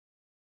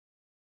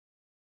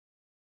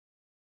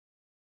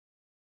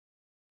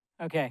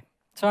Okay,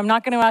 so I'm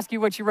not going to ask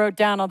you what you wrote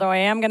down, although I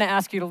am going to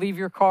ask you to leave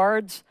your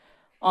cards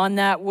on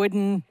that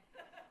wooden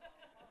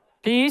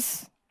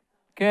piece.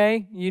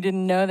 Okay, you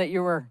didn't know that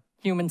you were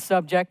human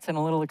subjects in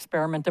a little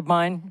experiment of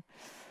mine.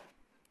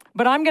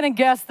 But I'm going to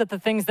guess that the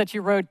things that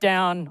you wrote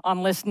down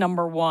on list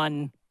number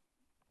 1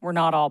 were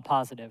not all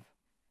positive.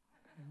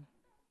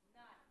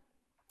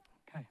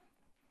 Okay.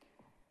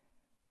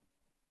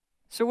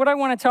 So what I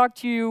want to talk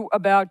to you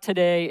about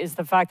today is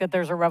the fact that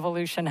there's a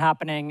revolution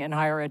happening in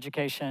higher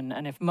education.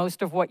 And if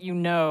most of what you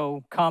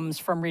know comes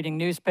from reading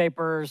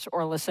newspapers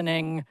or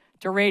listening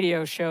to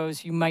radio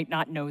shows, you might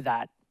not know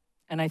that.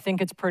 And I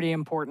think it's pretty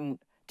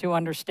important to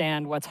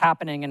understand what's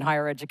happening in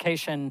higher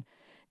education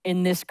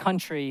in this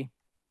country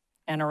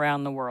and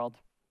around the world.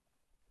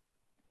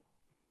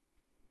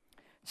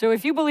 So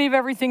if you believe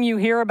everything you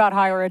hear about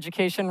higher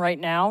education right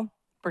now,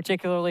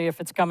 particularly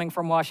if it's coming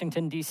from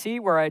Washington, D.C.,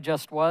 where I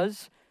just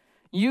was,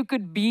 you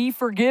could be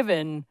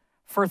forgiven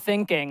for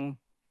thinking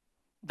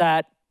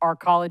that our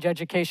college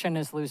education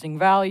is losing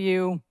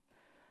value,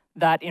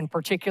 that in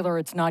particular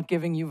it's not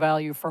giving you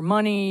value for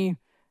money,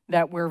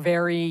 that we're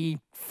very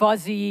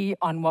fuzzy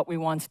on what we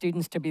want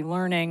students to be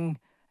learning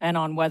and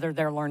on whether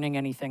they're learning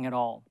anything at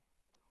all.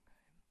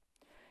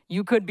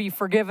 You could be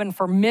forgiven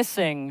for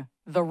missing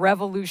the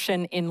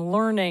revolution in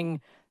learning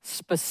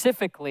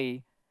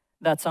specifically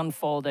that's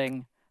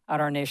unfolding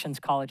at our nation's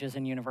colleges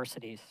and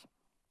universities.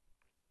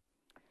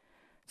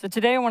 So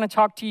today I want to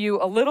talk to you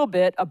a little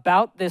bit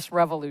about this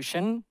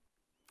revolution.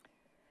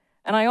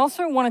 And I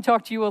also want to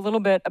talk to you a little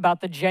bit about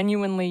the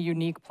genuinely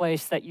unique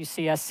place that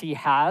UCSC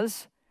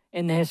has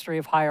in the history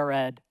of higher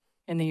ed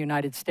in the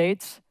United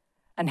States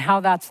and how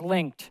that's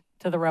linked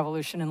to the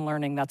revolution in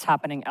learning that's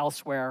happening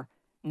elsewhere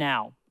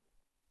now.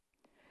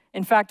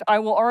 In fact, I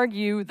will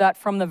argue that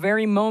from the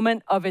very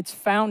moment of its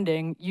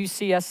founding,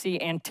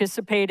 UCSC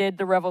anticipated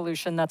the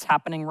revolution that's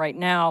happening right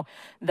now,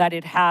 that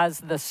it has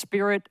the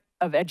spirit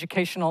of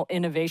educational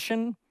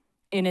innovation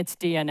in its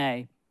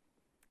DNA.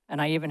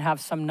 And I even have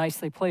some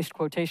nicely placed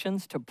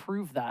quotations to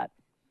prove that,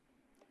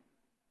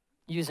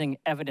 using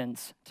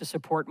evidence to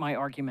support my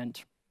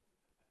argument.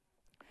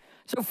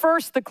 So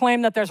first, the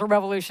claim that there's a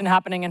revolution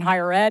happening in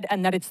higher ed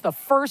and that it's the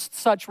first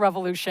such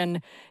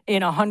revolution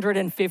in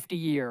 150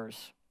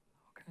 years.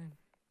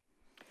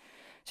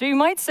 So you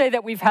might say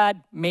that we've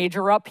had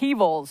major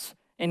upheavals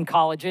in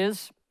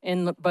colleges,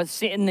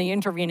 but in the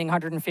intervening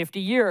 150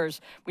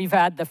 years. We've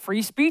had the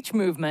free speech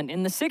movement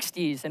in the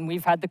 60s, and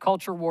we've had the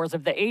culture wars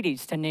of the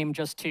 80s, to name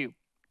just 2.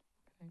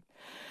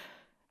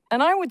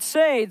 And I would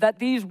say that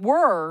these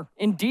were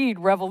indeed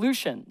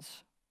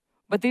revolutions,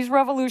 but these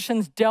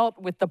revolutions dealt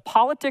with the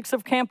politics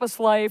of campus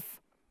life,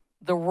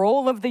 the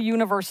role of the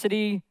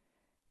university,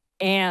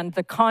 and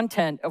the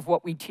content of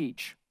what we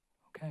teach.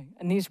 Okay?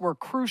 And these were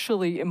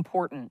crucially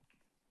important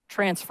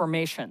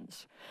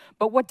transformations.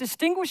 But what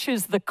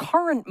distinguishes the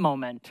current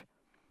moment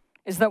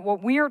is that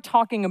what we are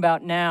talking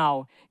about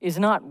now is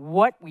not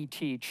what we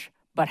teach,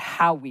 but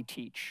how we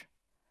teach.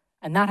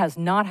 And that has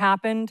not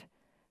happened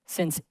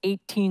since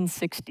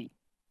 1860.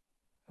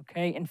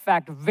 Okay? In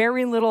fact,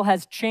 very little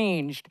has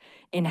changed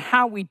in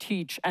how we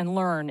teach and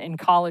learn in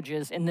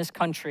colleges in this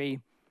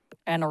country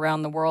and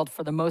around the world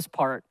for the most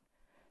part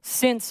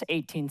since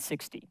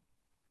 1860.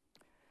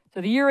 So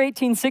the year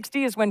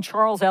 1860 is when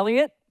Charles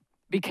Eliot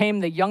became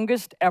the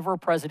youngest ever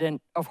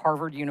president of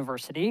Harvard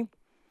University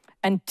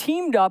and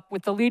teamed up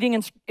with the leading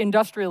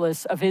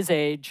industrialists of his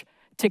age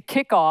to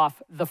kick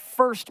off the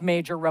first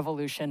major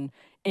revolution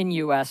in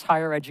US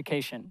higher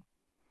education.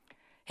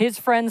 His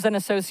friends and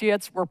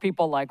associates were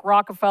people like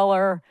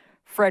Rockefeller,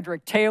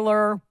 Frederick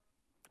Taylor,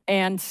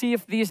 and see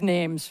if these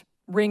names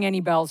ring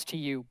any bells to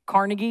you: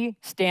 Carnegie,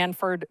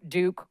 Stanford,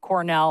 Duke,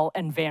 Cornell,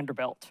 and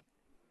Vanderbilt.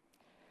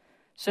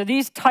 So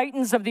these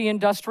titans of the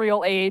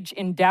industrial age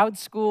endowed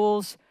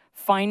schools,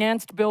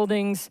 financed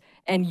buildings,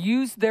 and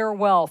used their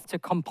wealth to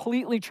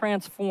completely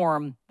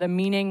transform the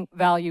meaning,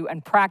 value,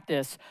 and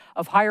practice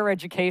of higher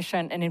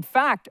education, and in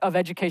fact, of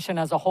education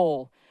as a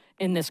whole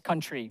in this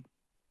country.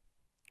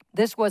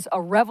 This was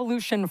a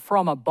revolution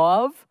from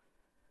above,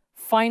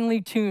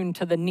 finely tuned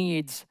to the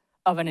needs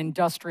of an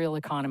industrial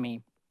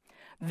economy.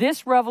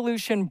 This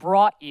revolution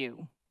brought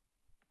you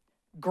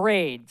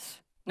grades.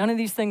 None of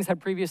these things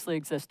had previously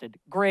existed.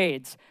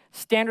 Grades,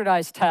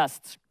 standardized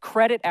tests,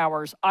 credit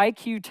hours,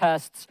 IQ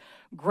tests,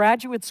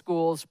 graduate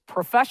schools,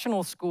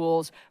 professional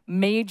schools,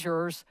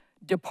 majors,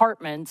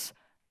 departments,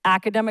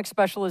 academic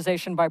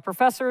specialization by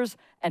professors,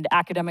 and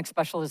academic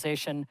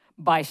specialization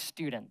by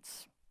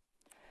students.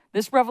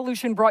 This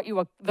revolution brought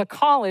you the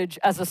college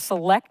as a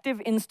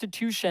selective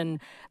institution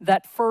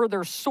that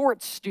further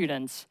sorts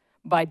students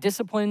by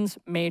disciplines,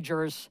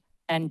 majors,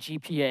 and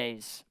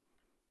GPAs.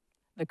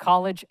 The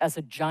college as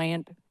a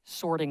giant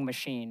sorting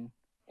machine,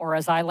 or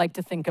as I like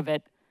to think of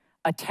it,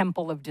 a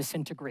temple of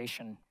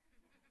disintegration.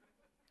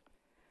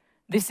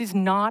 This is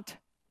not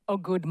a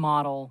good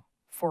model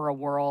for a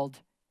world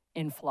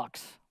in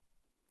flux.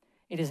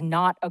 It is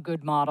not a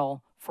good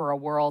model for a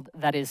world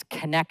that is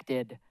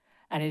connected,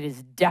 and it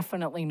is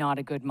definitely not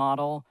a good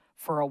model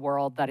for a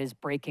world that is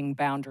breaking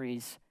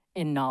boundaries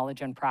in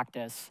knowledge and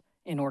practice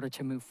in order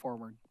to move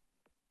forward.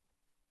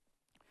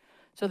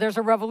 So there's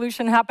a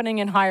revolution happening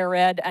in higher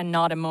ed, and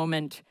not a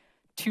moment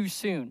too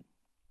soon.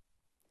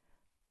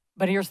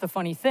 But here's the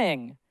funny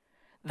thing.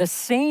 The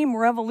same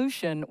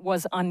revolution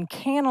was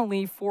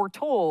uncannily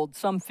foretold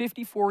some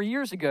 54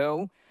 years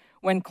ago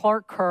when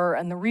Clark Kerr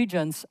and the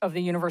regents of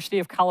the University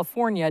of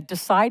California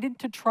decided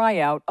to try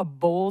out a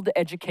bold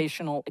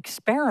educational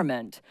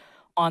experiment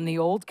on the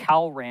old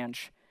cow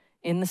ranch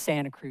in the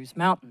Santa Cruz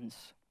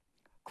Mountains.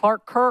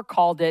 Clark Kerr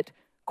called it,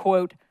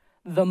 quote,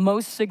 the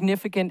most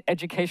significant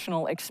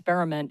educational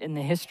experiment in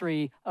the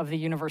history of the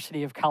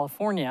University of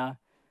California.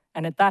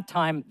 And at that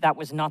time, that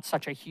was not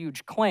such a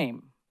huge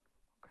claim.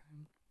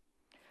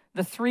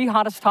 The three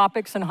hottest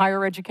topics in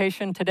higher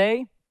education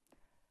today: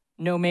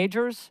 no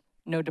majors,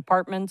 no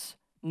departments,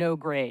 no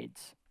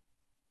grades.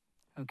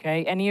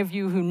 Okay, any of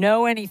you who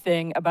know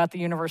anything about the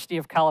University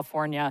of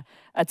California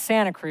at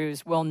Santa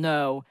Cruz will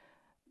know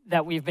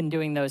that we've been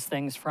doing those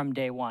things from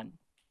day one.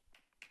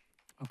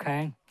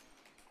 Okay?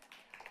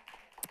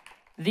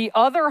 The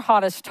other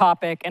hottest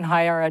topic in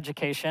higher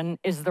education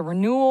is the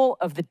renewal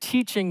of the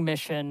teaching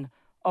mission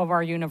of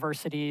our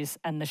universities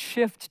and the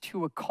shift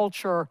to a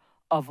culture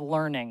of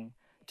learning,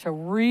 to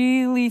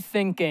really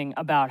thinking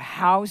about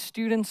how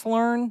students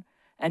learn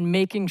and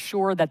making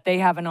sure that they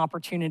have an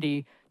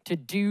opportunity to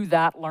do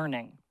that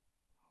learning.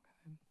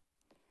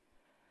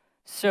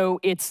 So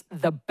it's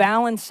the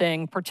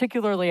balancing,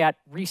 particularly at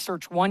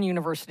Research One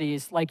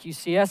universities like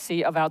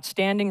UCSC, of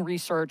outstanding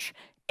research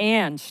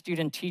and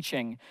student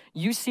teaching.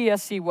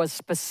 UCSC was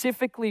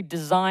specifically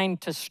designed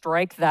to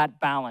strike that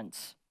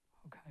balance.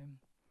 Okay.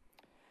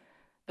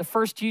 The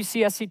first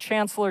UCSC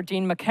Chancellor,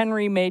 Dean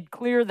McHenry, made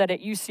clear that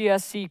at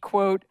UCSC,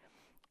 quote,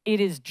 it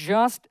is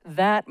just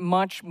that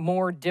much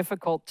more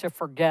difficult to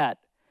forget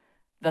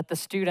that the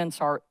students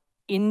are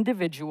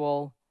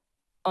individual,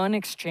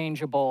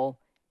 unexchangeable,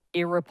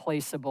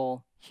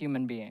 irreplaceable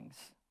human beings.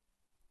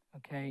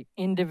 Okay,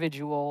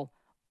 individual,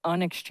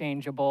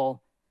 unexchangeable,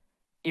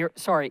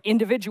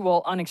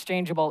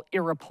 unexchangeable,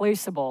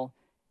 irreplaceable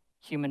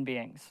human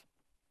beings.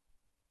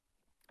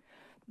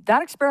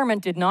 That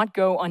experiment did not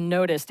go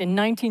unnoticed. In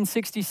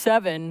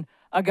 1967,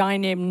 a guy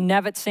named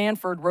Nevitt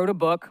Sanford wrote a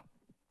book,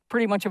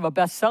 pretty much of a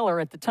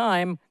bestseller at the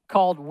time,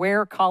 called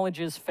Where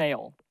Colleges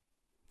Fail.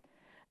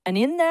 And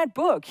in that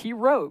book, he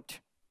wrote,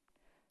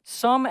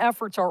 some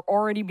efforts are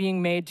already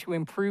being made to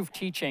improve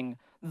teaching.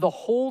 The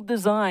whole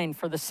design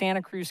for the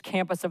Santa Cruz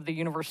campus of the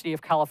University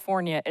of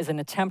California is an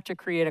attempt to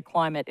create a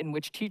climate in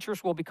which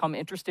teachers will become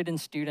interested in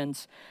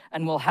students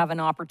and will have an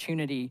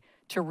opportunity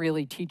to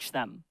really teach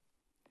them.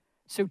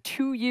 So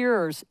 2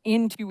 years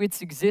into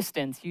its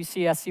existence,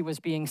 UCSC was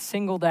being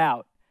singled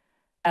out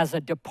as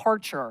a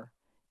departure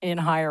in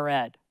higher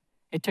ed.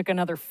 It took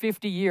another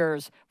 50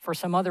 years for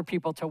some other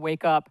people to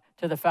wake up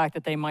to the fact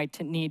that they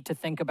might need to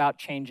think about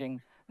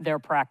changing their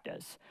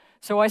practice.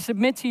 So I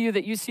submit to you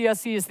that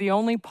UCSC is the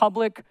only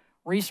public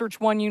Research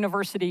One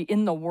university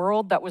in the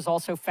world that was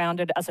also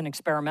founded as an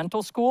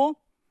experimental school,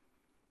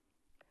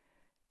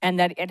 and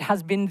that it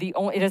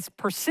has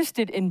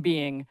persisted in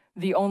being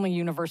the only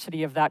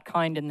university of that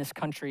kind in this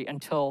country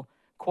until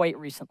quite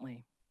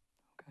recently.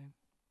 Okay.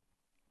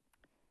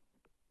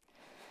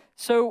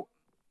 So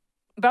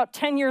about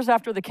 10 years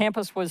after the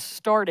campus was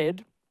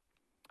started,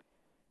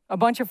 a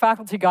bunch of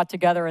faculty got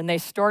together and they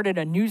started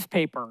a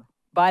newspaper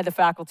by the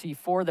faculty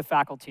for the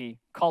faculty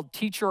called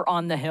Teacher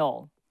on the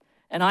Hill.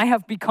 And I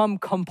have become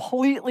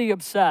completely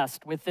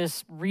obsessed with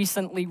this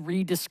recently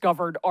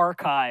rediscovered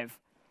archive.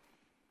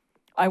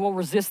 I will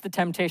resist the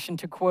temptation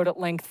to quote at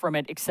length from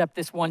it, except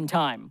this one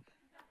time.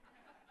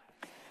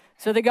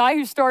 So the guy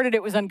who started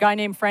it was a guy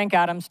named Frank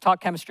Adams,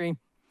 taught chemistry.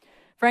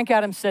 Frank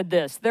Adams said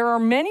this: there are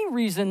many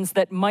reasons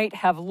that might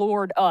have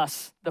lured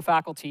us, the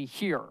faculty,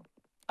 here.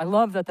 I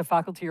love that the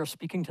faculty are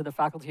speaking to the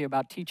faculty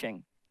about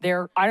teaching.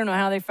 I don't know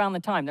how they found the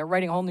time. They're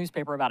writing a whole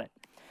newspaper about it.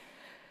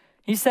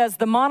 He says,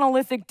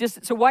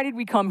 so why did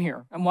we come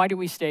here and why do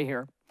we stay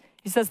here?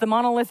 He says, the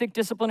monolithic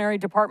disciplinary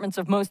departments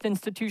of most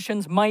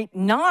institutions might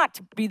not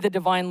be the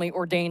divinely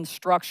ordained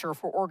structure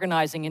for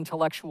organizing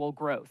intellectual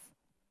growth.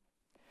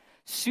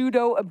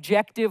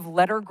 Pseudo-objective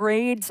letter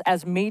grades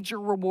as major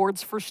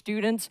rewards for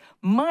students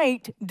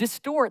might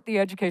distort the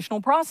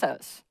educational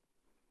process.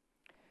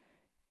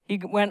 He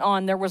went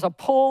on, there was a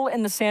pull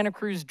in the Santa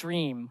Cruz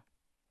dream.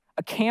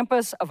 A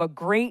campus of a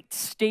great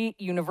state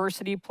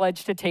university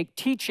pledged to take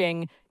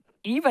teaching,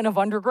 even of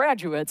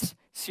undergraduates,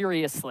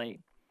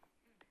 seriously.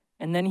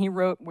 And then he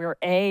wrote, we're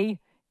a,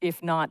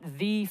 if not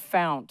the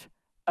fount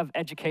of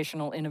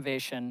educational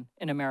innovation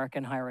in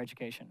American higher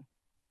education.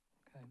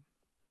 Okay.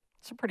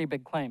 It's a pretty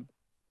big claim.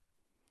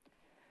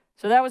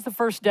 So that was the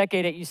first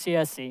decade at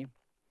UCSC.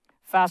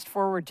 Fast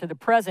forward to the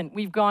present,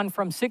 we've gone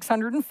from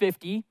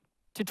 650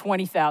 to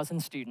 20,000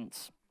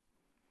 students.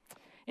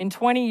 In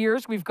 20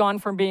 years, we've gone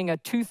from being a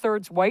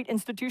 2/3 white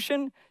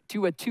institution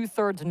to a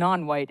 2/3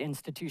 non-white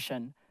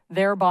institution,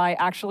 thereby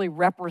actually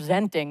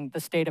representing the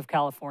state of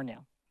California.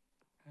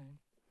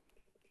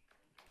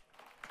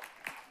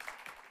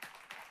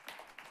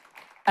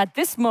 At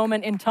this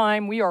moment in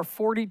time, we are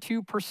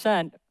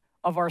 42%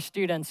 of our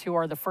students who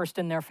are the first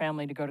in their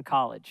family to go to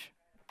college.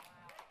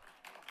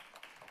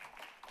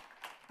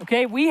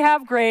 Okay, we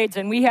have grades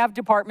and we have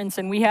departments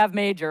and we have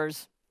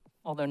majors,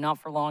 although not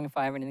for long if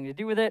I have anything to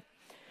do with it.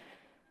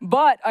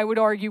 But I would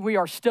argue we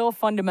are still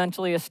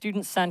fundamentally a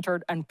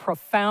student-centered and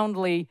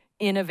profoundly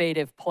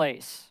innovative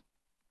place.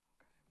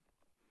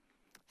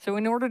 So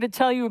in order to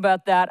tell you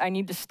about that, I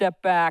need to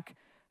step back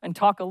and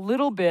talk a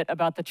little bit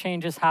about the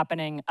changes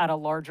happening at a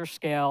larger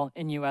scale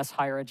in US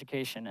higher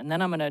education. And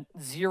then I'm gonna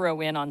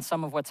zero in on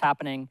some of what's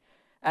happening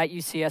at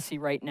UCSC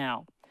right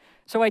now.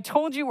 So I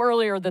told you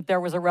earlier that there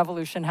was a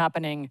revolution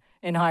happening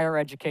in higher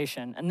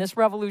education, and this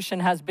revolution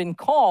has been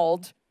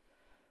called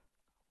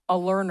a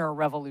learner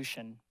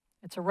revolution.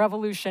 It's a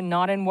revolution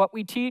not in what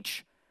we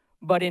teach,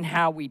 but in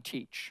how we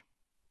teach.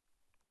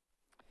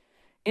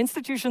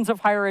 Institutions of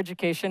higher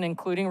education,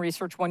 including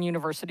Research One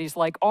universities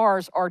like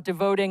ours, are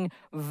devoting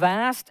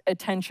vast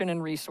attention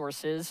and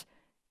resources,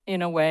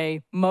 in a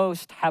way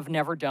most have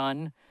never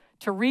done,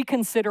 to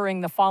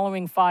reconsidering the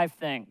following 5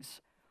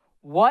 things: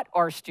 what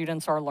our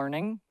students are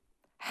learning,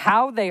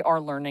 how they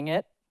are learning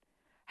it,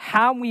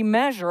 how we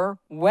measure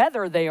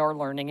whether they are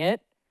learning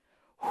it,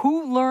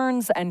 who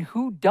learns and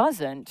who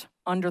doesn't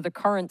under the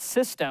current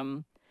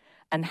system,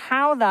 and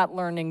how that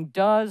learning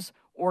does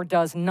or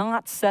does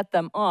not set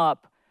them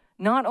up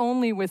not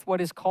only with what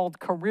is called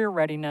career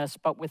readiness,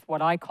 but with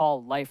what I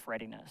call life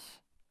readiness.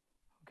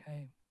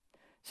 Okay.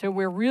 So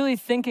we're really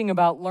thinking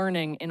about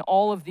learning in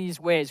all of these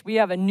ways. We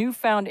have a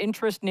newfound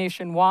interest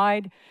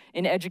nationwide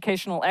in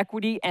educational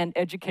equity and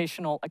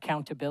educational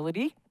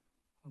accountability.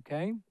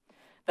 Okay,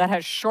 that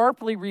has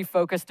sharply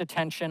refocused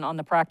attention on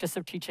the practice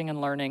of teaching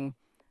and learning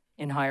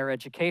in higher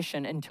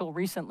education. Until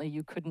recently,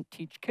 you couldn't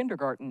teach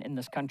kindergarten in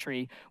this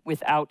country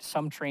without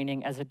some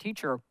training as a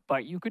teacher,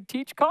 but you could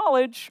teach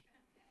college.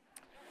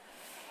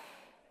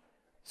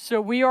 So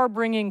we are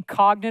bringing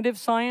cognitive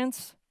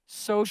science,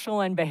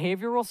 social and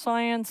behavioral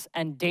science,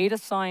 and data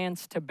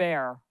science to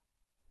bear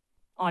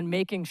on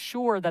making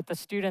sure that the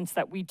students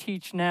that we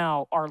teach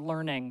now are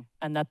learning,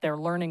 and that they're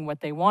learning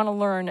what they want to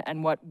learn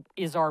and what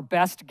is our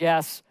best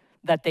guess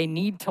that they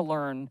need to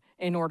learn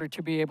in order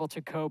to be able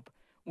to cope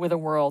with a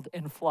world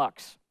in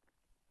flux.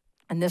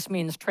 And this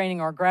means training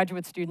our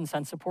graduate students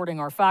and supporting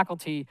our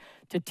faculty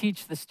to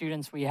teach the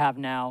students we have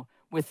now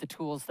with the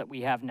tools that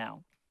we have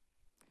now.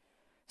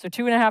 So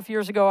 2.5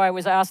 years ago, I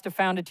was asked to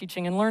found a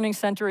teaching and learning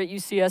center at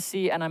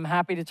UCSC, and I'm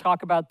happy to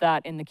talk about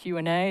that in the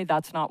Q&A.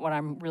 That's not what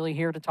I'm really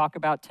here to talk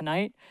about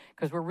tonight,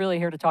 because we're really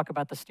here to talk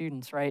about the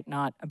students, right?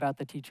 Not about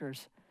the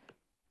teachers.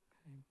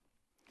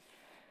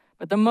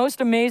 But the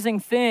most amazing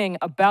thing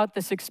about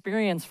this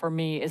experience for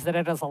me is that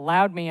it has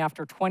allowed me,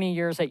 after 20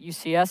 years at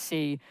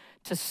UCSC,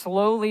 to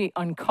slowly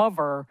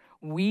uncover,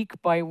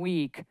 week by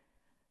week,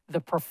 the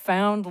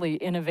profoundly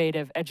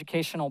innovative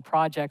educational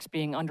projects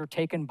being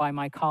undertaken by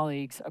my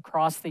colleagues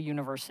across the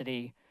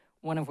university,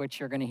 one of which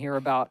you're going to hear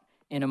about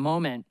in a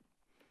moment,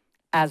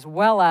 as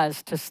well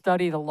as to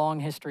study the long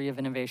history of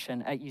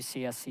innovation at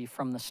UCSC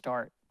from the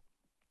start.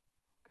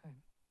 Okay.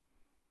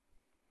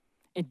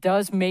 It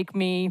does make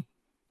me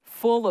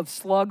full of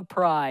slug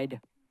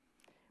pride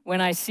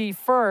when I see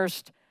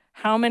first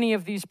how many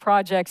of these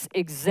projects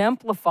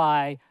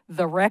exemplify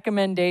the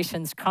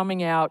recommendations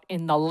coming out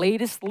in the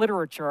latest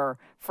literature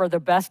for the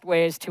best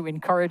ways to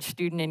encourage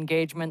student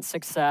engagement,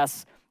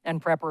 success, and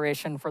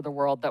preparation for the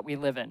world that we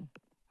live in.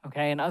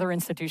 Okay, and other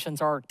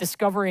institutions are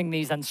discovering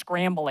these and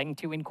scrambling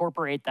to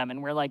incorporate them,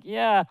 and we're like,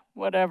 yeah,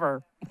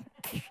 whatever.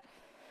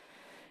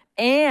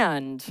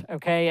 And,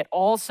 okay, it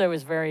also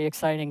is very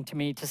exciting to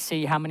me to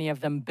see how many of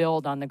them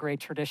build on the great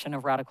tradition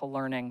of radical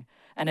learning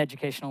and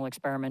educational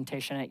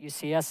experimentation at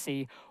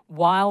UCSC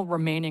while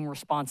remaining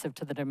responsive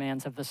to the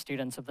demands of the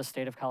students of the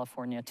state of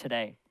California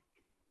today.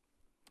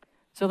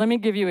 So let me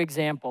give you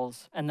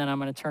examples, and then I'm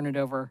going to turn it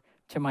over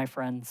to my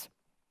friends.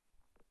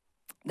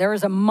 There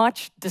is a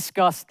much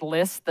discussed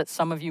list that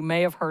some of you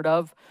may have heard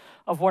of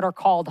what are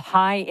called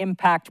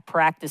high-impact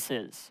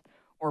practices,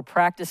 or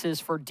practices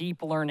for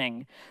deep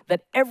learning,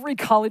 that every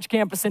college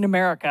campus in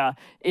America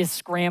is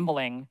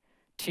scrambling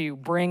to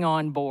bring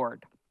on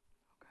board.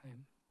 Okay.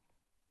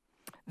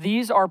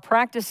 These are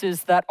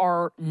practices that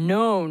are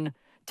known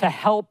to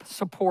help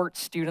support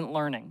student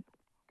learning.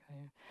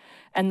 Okay.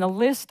 And the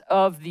list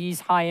of these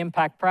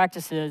high-impact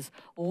practices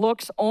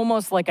looks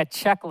almost like a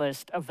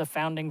checklist of the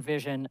founding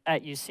vision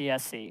at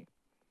UCSC.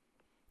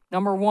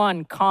 Number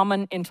 1,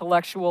 common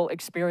intellectual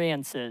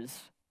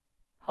experiences.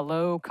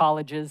 Hello,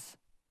 colleges.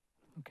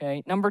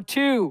 Okay. Number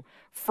 2,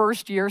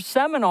 first-year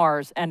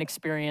seminars and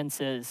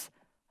experiences.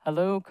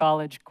 Hello,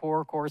 college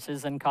core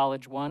courses and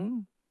College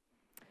One.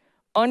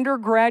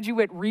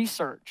 Undergraduate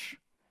research.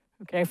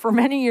 Okay. For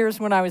many years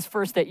when I was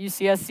first at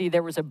UCSC,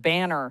 there was a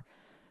banner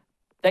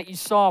that you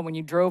saw when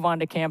you drove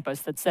onto campus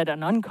that said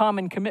an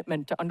uncommon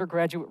commitment to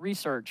undergraduate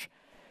research.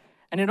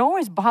 And it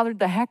always bothered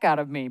the heck out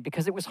of me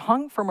because it was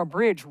hung from a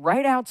bridge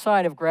right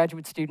outside of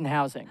graduate student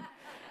housing.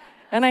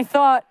 And I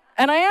thought,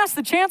 and I asked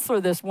the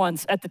chancellor this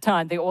once at the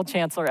time, the old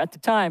chancellor at the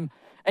time,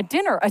 At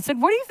dinner, I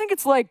said, what do you think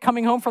it's like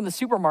coming home from the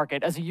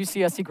supermarket as a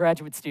UCSC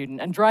graduate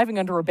student and driving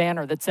under a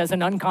banner that says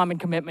an uncommon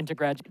commitment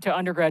to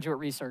undergraduate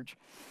research?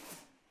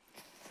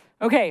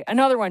 Okay,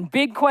 another one,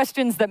 big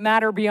questions that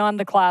matter beyond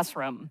the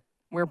classroom.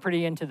 We're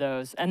pretty into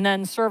those. And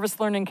then service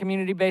learning,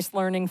 community-based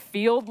learning,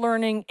 field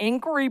learning,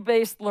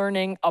 inquiry-based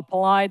learning,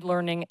 applied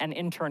learning, and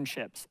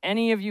internships.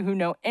 Any of you who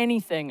know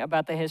anything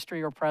about the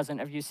history or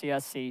present of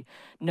UCSC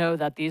know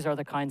that these are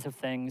the kinds of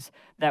things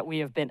that we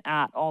have been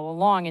at all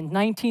along. In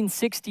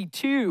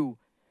 1962,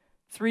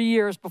 3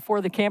 years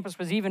before the campus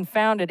was even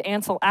founded,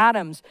 Ansel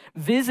Adams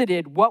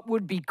visited what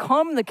would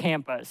become the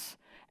campus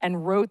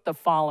and wrote the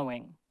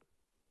following.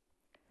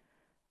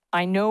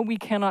 I know we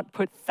cannot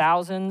put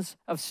thousands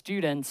of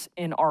students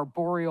in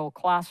arboreal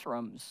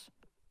classrooms,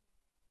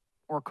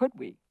 or could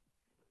we?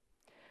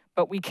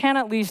 But we can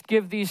at least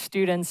give these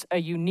students a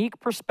unique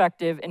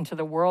perspective into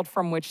the world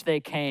from which they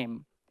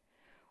came.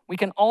 We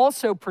can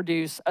also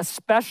produce a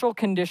special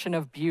condition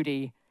of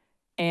beauty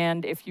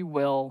and, if you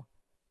will,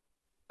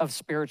 of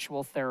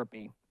spiritual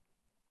therapy.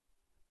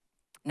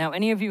 Now,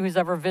 any of you who's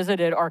ever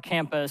visited our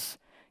campus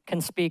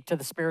can speak to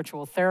the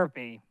spiritual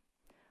therapy.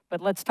 But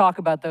let's talk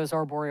about those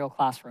arboreal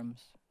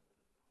classrooms.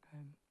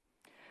 Okay.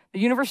 The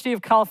University of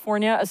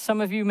California, as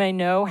some of you may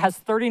know, has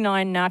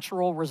 39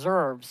 natural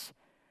reserves.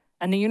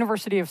 And the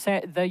University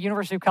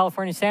of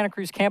California, Santa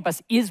Cruz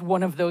campus is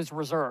one of those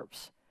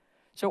reserves.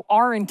 So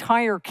our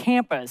entire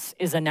campus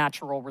is a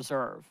natural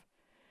reserve.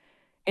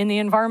 In the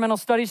Environmental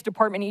Studies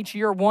Department each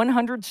year,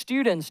 100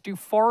 students do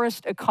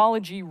forest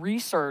ecology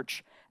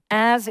research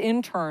as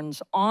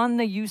interns on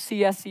the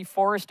UCSC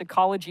Forest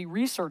Ecology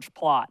Research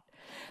Plot.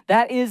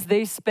 That is,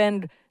 they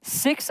spend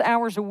 6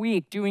 hours a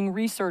week doing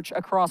research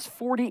across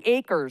 40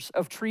 acres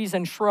of trees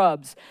and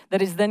shrubs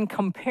that is then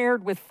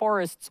compared with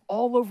forests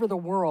all over the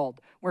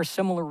world where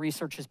similar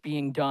research is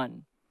being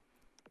done,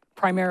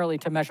 primarily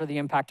to measure the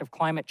impact of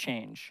climate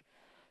change.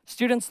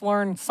 Students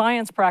learn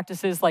science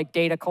practices like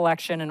data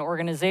collection and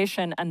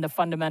organization and the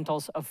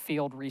fundamentals of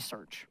field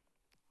research.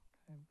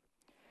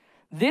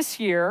 This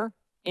year,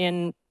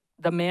 in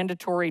the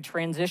mandatory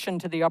transition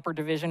to the upper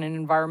division in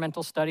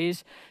environmental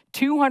studies,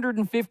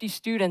 250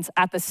 students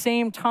at the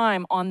same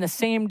time on the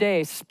same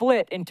day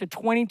split into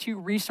 22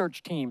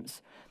 research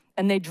teams.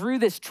 And they drew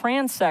this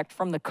transect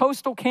from the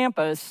coastal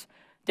campus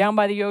down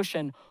by the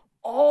ocean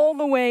all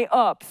the way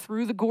up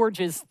through the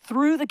gorges,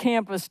 through the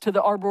campus to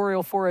the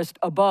arboreal forest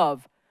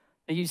above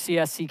the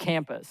UCSC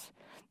campus.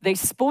 They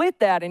split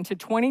that into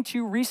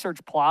 22 research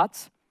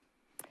plots.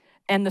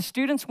 And the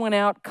students went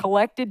out,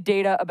 collected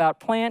data about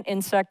plant,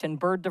 insect, and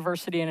bird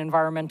diversity and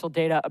environmental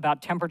data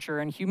about temperature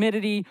and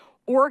humidity,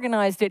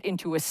 organized it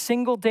into a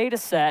single data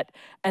set,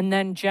 and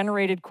then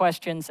generated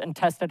questions and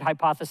tested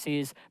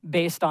hypotheses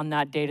based on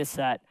that data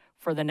set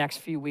for the next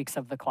few weeks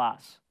of the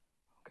class.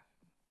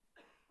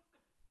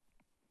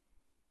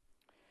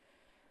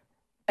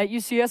 At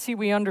UCSC,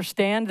 we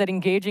understand that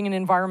engaging in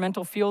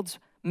environmental fields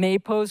may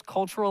pose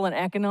cultural and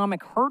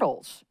economic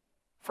hurdles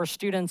for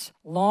students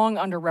long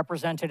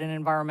underrepresented in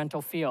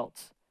environmental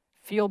fields.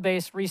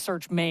 Field-based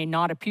research may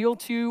not appeal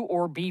to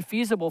or be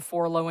feasible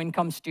for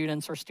low-income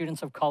students or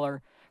students of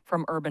color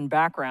from urban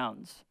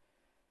backgrounds.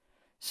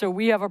 So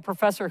we have a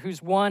professor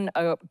who's won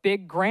a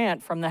big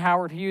grant from the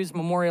Howard Hughes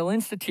Memorial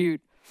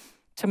Institute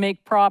to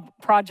make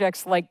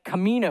projects like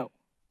Camino.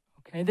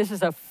 Okay, this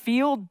is a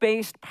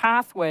field-based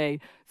pathway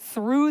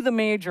through the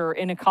major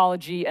in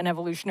ecology and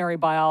evolutionary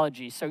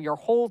biology. So your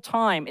whole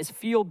time is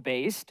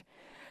field-based,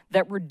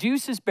 that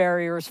reduces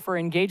barriers for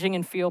engaging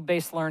in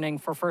field-based learning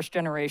for first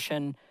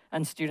generation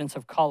and students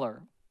of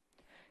color.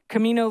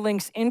 Camino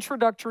links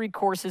introductory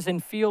courses in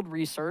field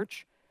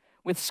research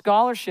with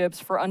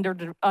scholarships for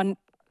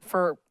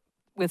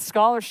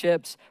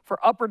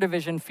upper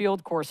division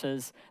field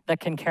courses that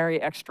can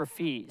carry extra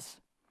fees.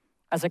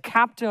 As a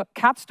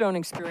capstone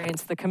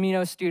experience, the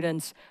Camino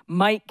students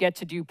might get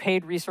to do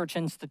paid research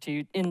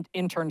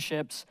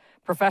internships,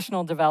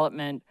 professional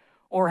development,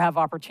 or have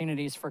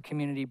opportunities for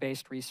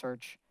community-based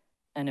research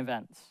and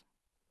events.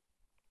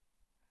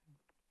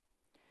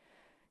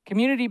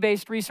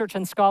 Community-based research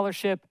and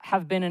scholarship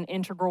have been an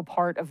integral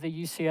part of the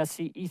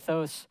UCSC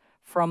ethos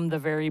from the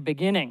very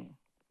beginning.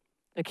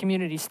 The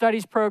Community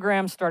Studies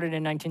program, started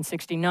in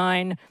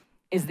 1969,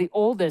 is the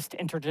oldest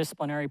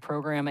interdisciplinary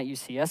program at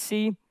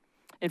UCSC.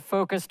 It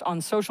focused on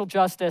social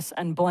justice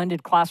and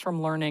blended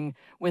classroom learning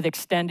with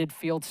extended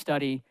field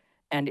study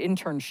and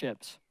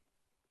internships.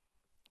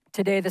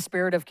 Today, the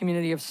spirit of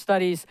community of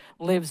studies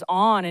lives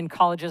on in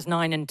colleges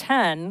 9 and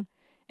 10,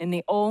 in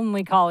the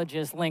only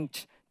colleges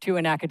linked to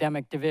an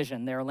academic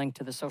division. They're linked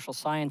to the social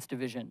science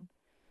division.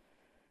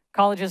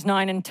 Colleges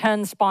 9 and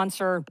 10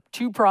 sponsor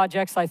 2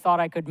 projects I thought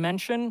I could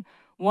mention.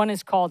 One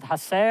is called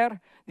HACER,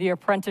 the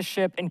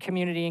Apprenticeship in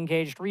Community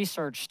Engaged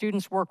Research.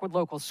 Students work with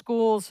local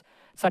schools,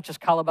 such as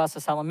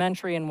Calabasas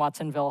Elementary and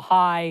Watsonville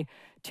High,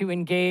 to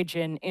engage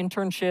in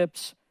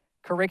internships,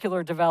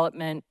 curricular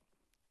development,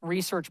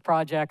 research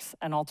projects,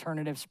 and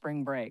alternative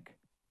spring break.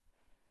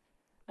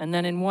 And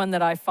then in one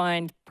that I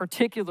find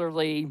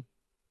particularly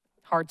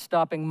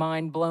heart-stopping,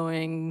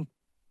 mind-blowing,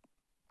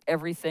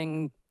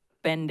 everything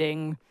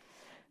bending.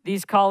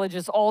 These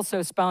colleges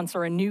also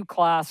sponsor a new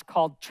class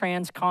called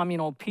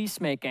Transcommunal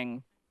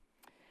Peacemaking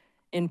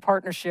in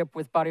partnership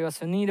with Barrios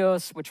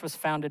Unidos, which was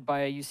founded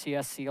by a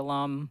UCSC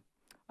alum.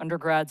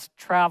 Undergrads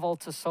travel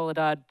to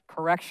Soledad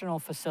Correctional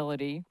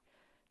Facility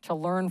to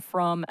learn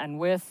from and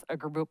with a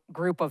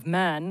group of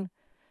men,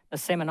 the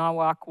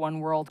Semanawak One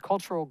World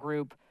Cultural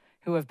Group,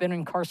 who have been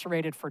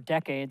incarcerated for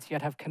decades,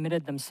 yet have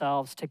committed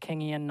themselves to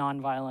Kingian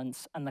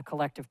nonviolence and the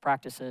collective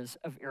practices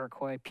of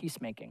Iroquois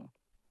peacemaking.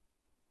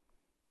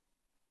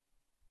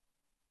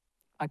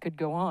 I could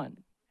go on.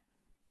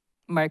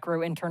 Micro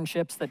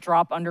internships that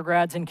drop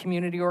undergrads in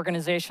community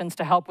organizations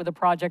to help with a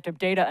project of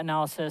data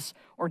analysis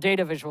or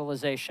data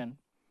visualization.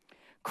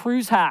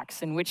 Cruise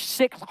hacks in which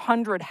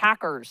 600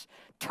 hackers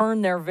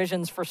turn their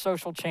visions for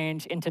social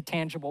change into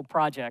tangible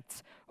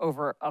projects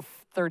over a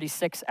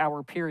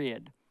 36-hour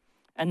period.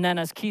 And then,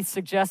 as Keith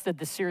suggested,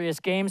 the Serious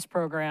Games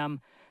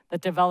program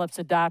that develops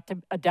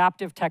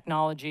adaptive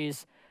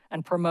technologies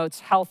and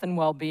promotes health and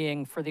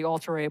well-being for the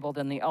ultra-abled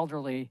and the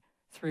elderly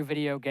through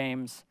video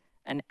games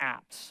and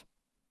apps.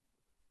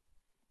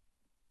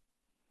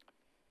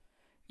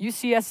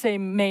 UCSA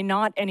may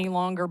not any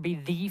longer be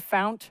the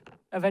fount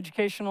of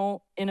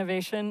educational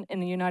innovation in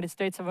the United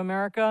States of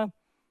America,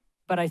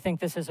 but I think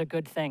this is a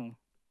good thing.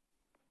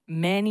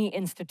 Many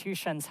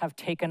institutions have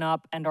taken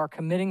up and are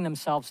committing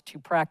themselves to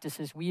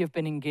practices we have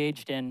been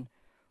engaged in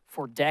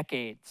for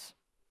decades.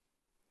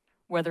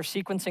 Whether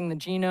sequencing the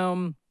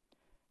genome,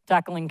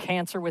 tackling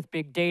cancer with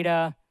big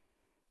data,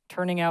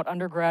 turning out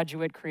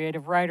undergraduate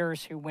creative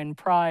writers who win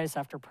prize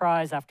after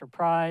prize after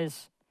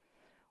prize,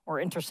 or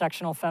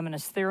intersectional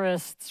feminist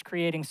theorists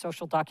creating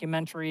social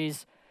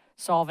documentaries,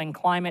 solving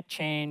climate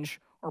change,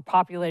 or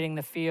populating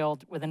the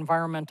field with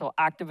environmental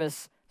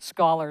activists,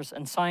 scholars,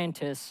 and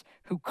scientists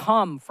who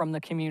come from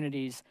the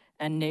communities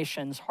and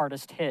nations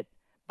hardest hit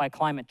by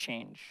climate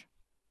change.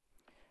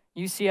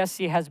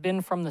 UCSC has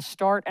been from the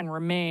start and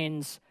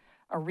remains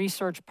a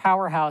research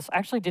powerhouse. I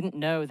actually didn't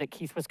know that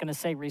Keith was gonna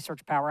say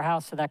research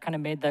powerhouse, so that kind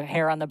of made the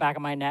hair on the back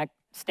of my neck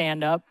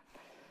stand up.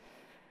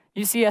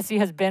 UCSC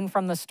has been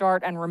from the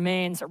start and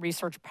remains a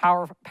research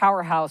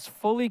powerhouse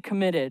fully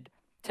committed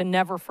to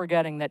never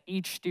forgetting that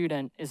each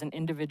student is an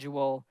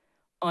individual,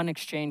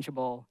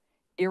 unexchangeable,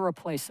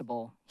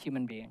 irreplaceable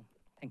human being.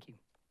 Thank you.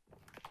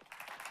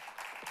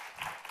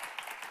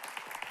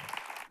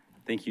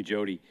 Thank you,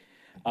 Jody.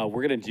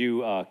 We're gonna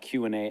do a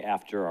Q&A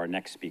after our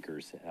next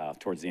speakers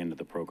towards the end of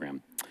the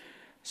program.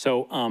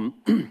 So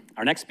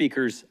our next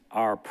speakers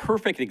are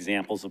perfect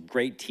examples of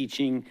great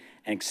teaching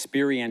and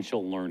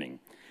experiential learning.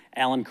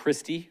 Alan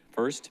Christy,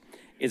 first,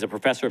 is a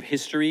professor of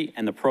history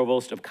and the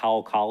provost of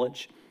Cowell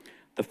College,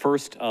 the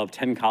first of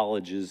 10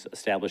 colleges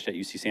established at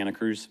UC Santa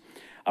Cruz.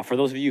 For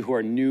those of you who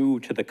are new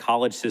to the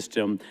college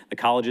system, the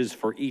college is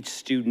for each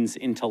student's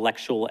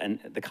intellectual, and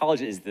the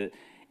college is the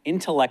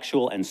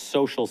intellectual and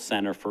social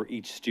center for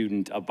each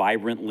student, a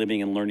vibrant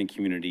living and learning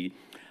community,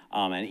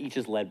 and each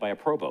is led by a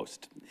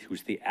provost,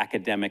 who's the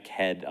academic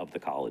head of the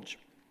college.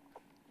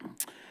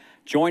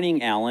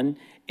 Joining Alan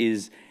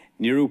is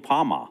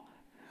Nirupama,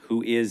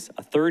 who is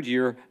a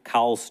third-year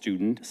Cowell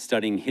student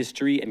studying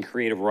history and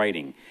creative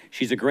writing.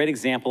 She's a great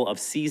example of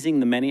seizing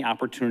the many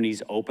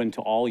opportunities open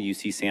to all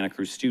UC Santa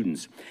Cruz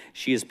students.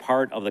 She is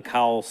part of the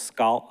Cowell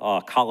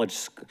College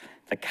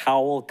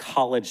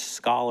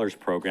Scholars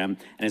Program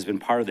and has been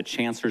part of the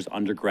Chancellor's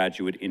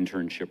Undergraduate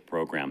Internship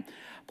Program.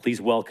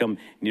 Please welcome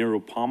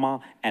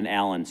Nirupama and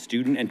Alan,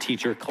 student and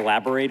teacher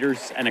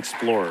collaborators and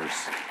explorers.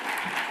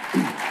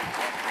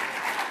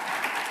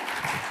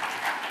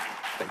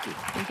 Thank you.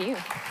 Thank you.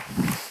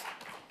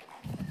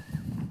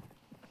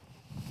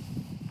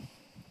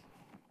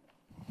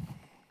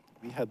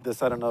 We had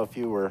this, I don't know if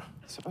you were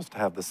supposed to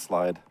have this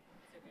slide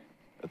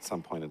at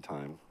some point in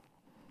time.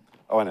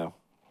 Oh, I know.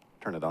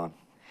 Turn it on.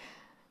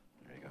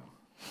 There you go.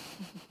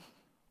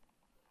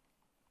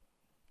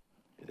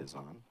 It is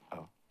on.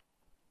 Oh.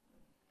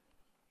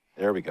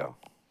 There we go.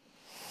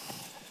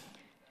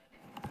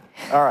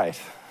 All right.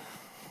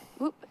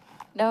 Oop,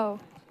 no.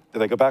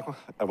 Did I go back?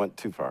 I went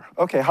too far.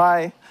 Okay,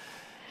 hi.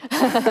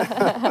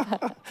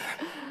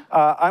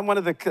 I'm one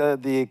of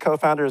the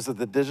co-founders of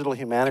the Digital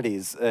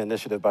Humanities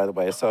Initiative, by the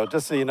way, so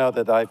just so you know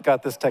that I've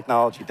got this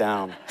technology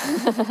down.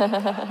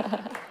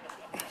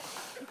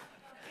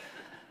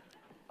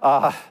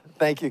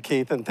 Thank you,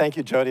 Keith, and thank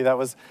you, Jody. That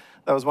was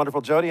wonderful.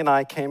 Jody and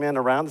I came in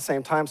around the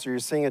same time, so you're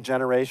seeing a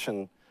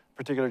generation,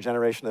 particular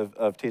generation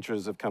of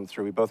teachers have come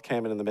through. We both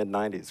came in the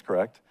mid-90s,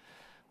 correct?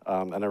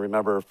 And I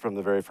remember from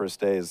the very first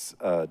days,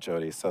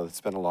 Jody, so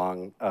it's been a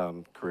long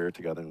career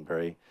together and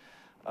very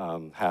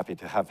happy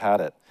to have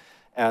had it.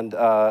 And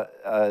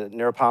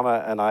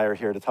Nirupama and I are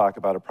here to talk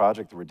about a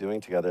project that we're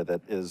doing together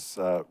that is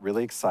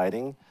really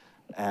exciting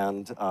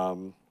and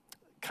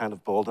kind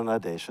of bold and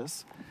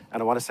audacious.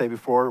 And I want to say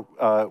before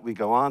we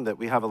go on that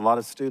we have a lot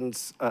of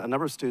students, a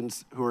number of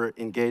students who are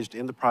engaged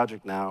in the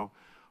project now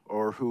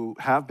or who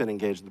have been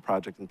engaged in the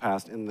project in the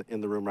past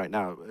in the room right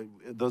now.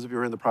 Those of you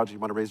who are in the project, you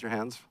want to raise your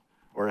hands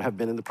or have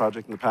been in the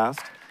project in the past?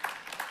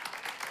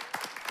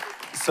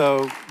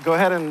 So go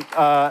ahead and,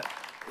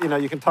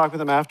 you can talk with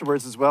them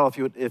afterwards as well if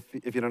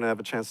you don't have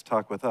a chance to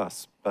talk with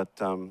us. But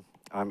I'm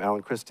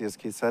Alan Christy, as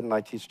Keith said, and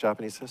I teach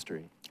Japanese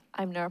history.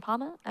 I'm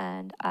Nirupama,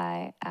 and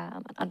I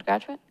am an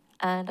undergraduate,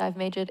 and I've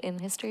majored in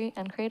history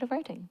and creative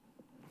writing.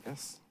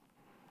 Yes.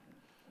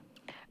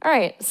 All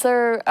right,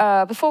 so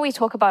before we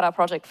talk about our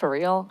project for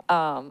real,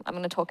 I'm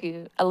going to talk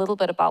you a little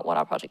bit about what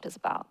our project is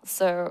about.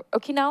 So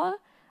Okinawa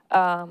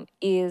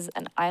is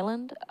an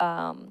island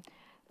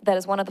that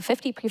is one of the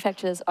 50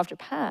 prefectures of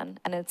Japan,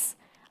 and it's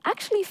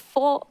actually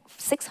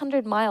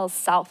 600 miles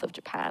south of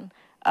Japan,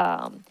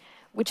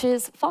 which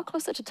is far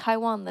closer to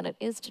Taiwan than it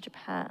is to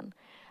Japan.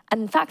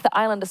 And in fact, the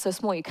island is so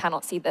small you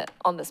cannot see that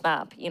on this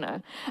map,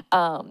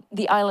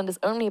 The island is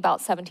only about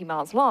 70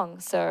 miles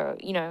long, so,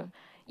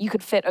 you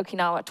could fit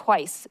Okinawa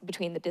twice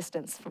between the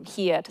distance from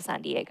here to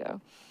San Diego.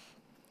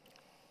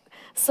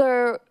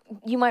 So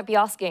you might be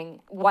asking,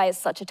 why is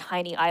such a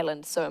tiny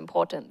island so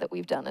important that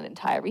we've done an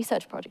entire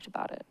research project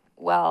about it?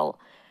 Well,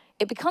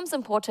 it becomes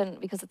important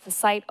because it's the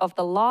site of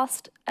the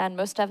last and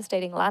most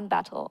devastating land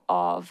battle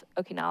of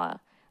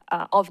Okinawa,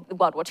 of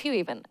World War II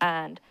even.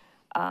 And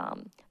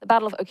the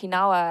Battle of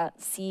Okinawa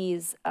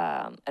sees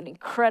an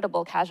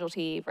incredible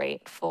casualty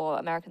rate for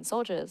American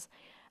soldiers.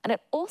 And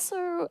it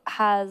also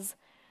has,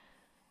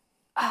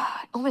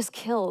 almost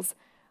kills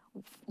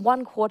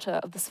 1/4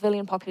 of the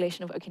civilian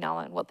population of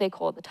Okinawa in what they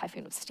call the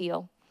Typhoon of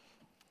Steel.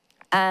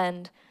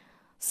 And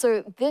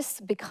so this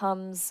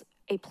becomes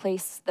a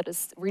place that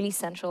is really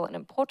central and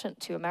important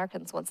to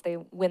Americans once they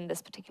win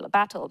this particular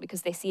battle,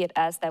 because they see it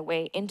as their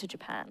way into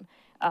Japan,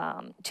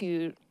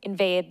 to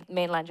invade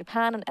mainland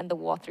Japan and end the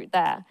war through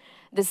there.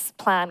 This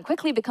plan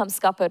quickly becomes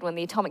scuppered when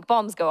the atomic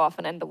bombs go off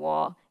and end the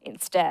war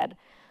instead.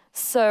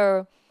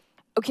 So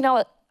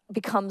Okinawa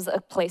becomes a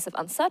place of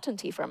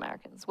uncertainty for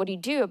Americans. What do you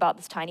do about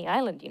this tiny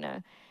island,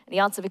 And the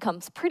answer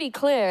becomes pretty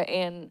clear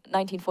in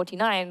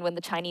 1949 when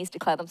the Chinese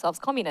declare themselves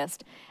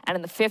communist, and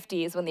in the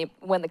 50s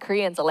when the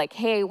Koreans are like,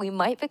 hey, we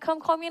might become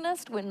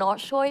communist, we're not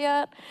sure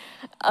yet.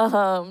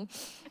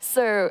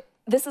 So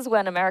this is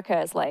when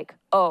America is like,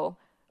 oh,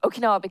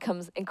 Okinawa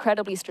becomes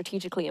incredibly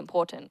strategically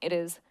important. It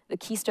is the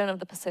keystone of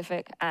the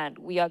Pacific, and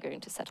we are going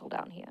to settle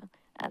down here.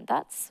 And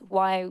that's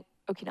why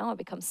Okinawa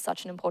becomes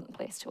such an important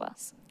place to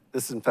us.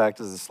 This, in fact,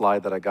 is a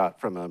slide that I got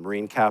from a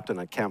Marine captain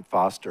at Camp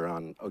Foster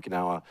on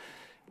Okinawa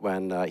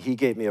when he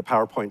gave me a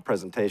PowerPoint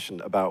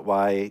presentation about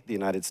why the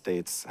United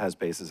States has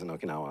bases in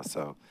Okinawa.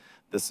 So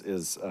this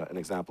is an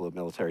example of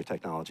military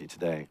technology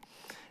today.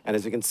 And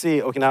as you can see,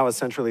 Okinawa is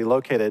centrally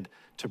located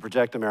to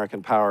project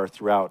American power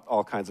throughout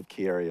all kinds of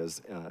key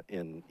areas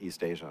in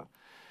East Asia.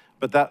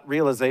 But that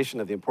realization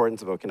of the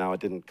importance of Okinawa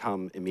didn't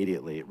come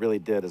immediately. It really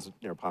did, as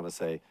Nirupama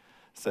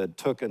said,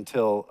 took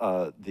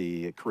until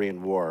the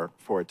Korean War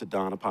for it to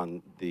dawn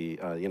upon the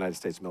United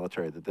States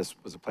military that this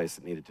was a place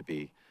that needed to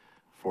be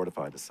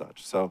fortified as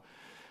such. So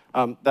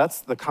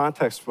that's the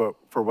context for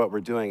what we're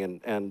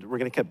doing, and we're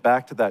going to get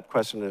back to that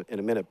question in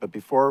a minute. But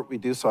before we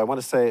do so, I want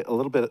to say a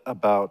little bit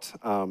about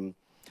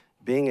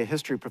being a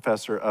history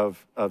professor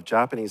of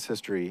Japanese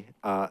history,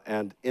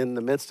 and in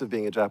the midst of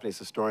being a Japanese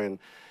historian,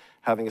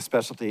 having a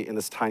specialty in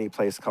this tiny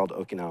place called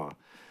Okinawa.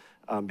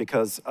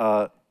 Because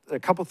a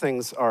couple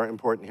things are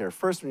important here.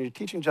 First, when you're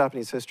teaching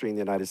Japanese history in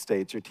the United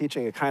States, you're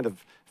teaching a kind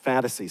of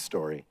fantasy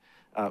story.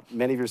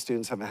 Many of your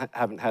students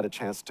haven't had a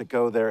chance to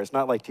go there. It's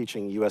not like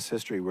teaching US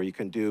history where you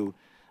can do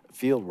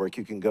field work,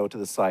 you can go to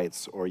the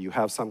sites, or you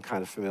have some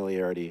kind of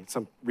familiarity,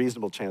 some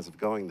reasonable chance of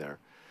going there.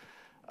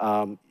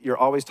 You're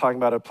always talking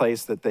about a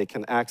place that they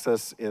can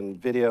access in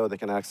video, they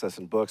can access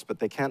in books, but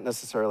they can't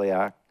necessarily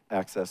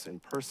access in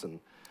person.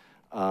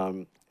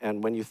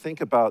 And when you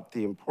think about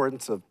the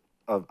importance of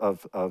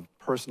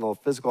personal,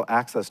 physical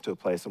access to a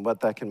place and what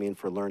that can mean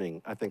for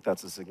learning, I think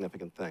that's a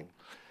significant thing.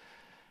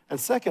 And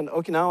second,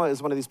 Okinawa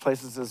is one of these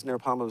places, as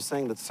Nirupama was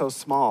saying, that's so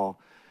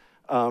small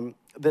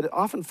that it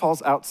often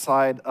falls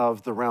outside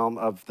of the realm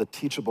of the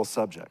teachable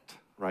subject,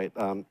 right?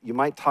 You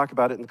might talk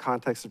about it in the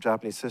context of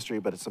Japanese history,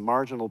 but it's a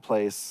marginal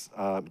place,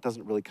 it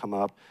doesn't really come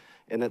up,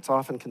 and it's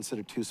often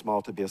considered too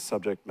small to be a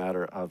subject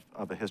matter of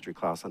a history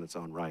class on its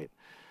own right.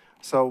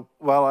 So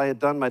while I had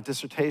done my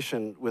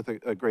dissertation with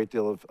a great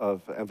deal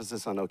of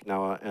emphasis on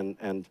Okinawa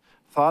and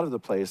thought of the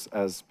place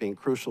as being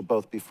crucial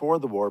both before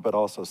the war but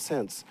also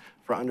since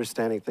for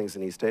understanding things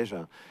in East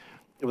Asia,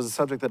 it was a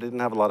subject that I didn't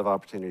have a lot of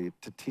opportunity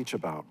to teach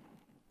about.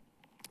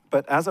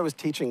 But as I was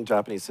teaching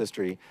Japanese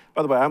history,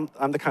 by the way,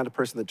 I'm the kind of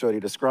person that Jody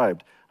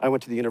described. I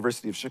went to the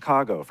University of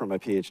Chicago for my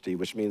PhD,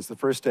 which means the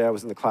first day I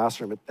was in the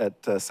classroom at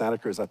Santa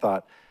Cruz, I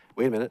thought,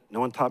 wait a minute, no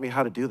one taught me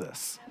how to do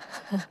this.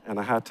 And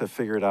I had to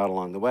figure it out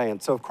along the way.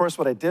 And so, of course,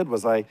 what I did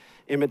was I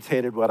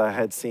imitated what I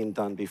had seen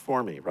done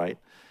before me, right?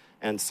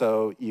 And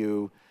so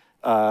you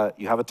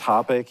have a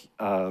topic,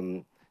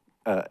 and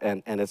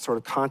it's sort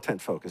of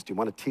content-focused. You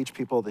want to teach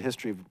people the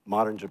history of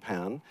modern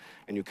Japan,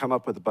 and you come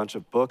up with a bunch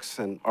of books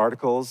and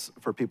articles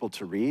for people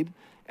to read,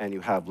 and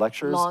you have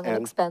lectures. Long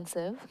and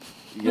expensive.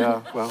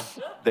 Yeah, well,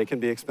 they can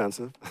be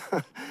expensive.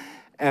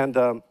 And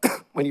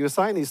when you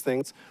assign these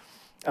things,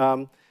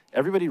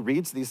 everybody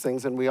reads these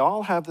things, and we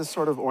all have this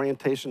sort of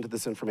orientation to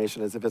this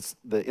information as if it's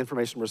the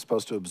information we're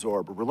supposed to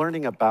absorb. We're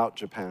learning about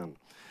Japan.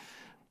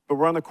 But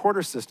we're on the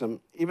quarter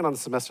system. Even on the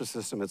semester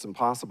system, it's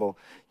impossible.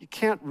 You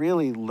can't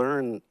really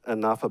learn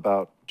enough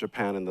about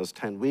Japan in those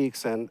 10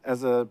 weeks. And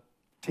as a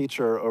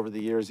teacher over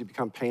the years, you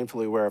become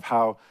painfully aware of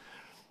how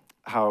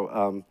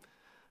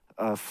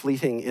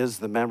fleeting is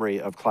the memory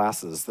of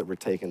classes that were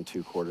taken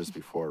 2 quarters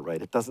before,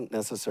 right? It doesn't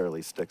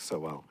necessarily stick so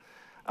well.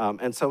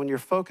 And so when you're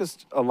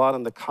focused a lot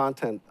on the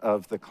content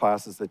of the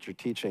classes that you're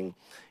teaching,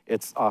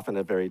 it's often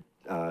a very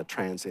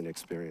transient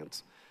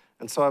experience.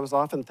 And so I was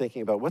often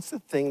thinking about what's the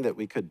thing that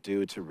we could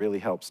do to really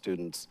help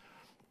students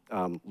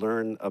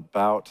learn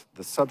about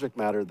the subject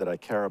matter that I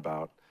care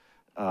about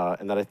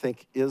and that I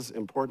think is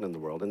important in the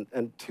world.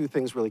 And 2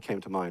 things really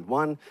came to mind.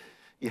 One,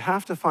 you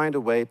have to find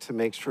a way to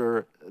make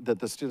sure that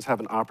the students have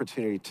an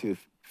opportunity to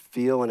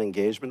feel an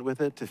engagement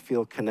with it, to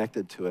feel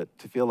connected to it,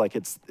 to feel like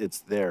it's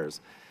theirs.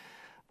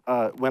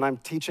 When I'm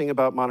teaching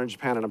about modern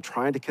Japan and I'm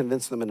trying to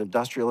convince them that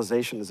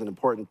industrialization is an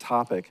important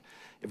topic,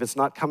 if it's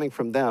not coming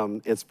from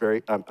them, it's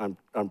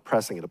I'm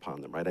pressing it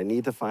upon them, right? I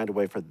need to find a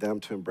way for them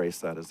to embrace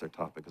that as their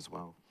topic as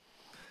well.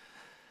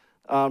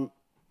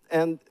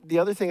 And the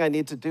other thing I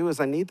need to do is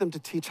I need them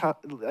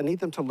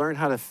to learn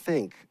how to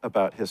think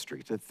about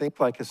history, to think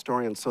like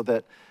historians, so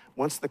that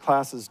once the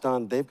class is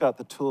done, they've got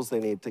the tools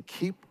they need to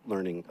keep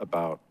learning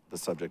about the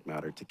subject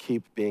matter, to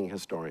keep being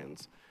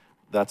historians.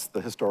 That's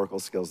the historical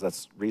skills,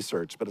 that's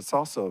research, but it's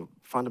also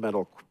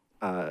fundamental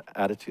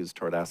attitudes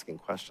toward asking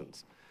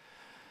questions.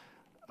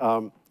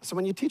 So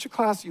when you teach a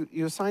class,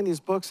 you assign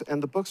these books,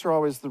 and the books are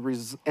always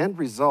the end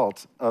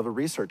result of a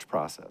research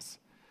process.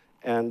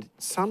 And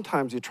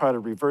sometimes you try to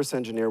reverse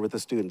engineer with the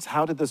students.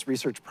 How did this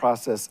research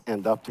process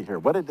end up to here?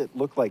 What did it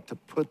look like to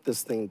put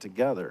this thing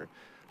together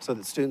so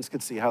that students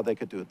could see how they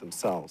could do it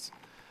themselves?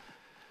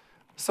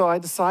 So I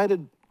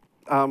decided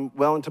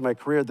well into my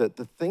career that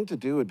the thing to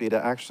do would be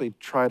to actually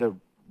try to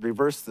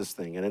reverse this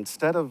thing. And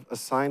instead of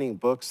assigning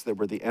books that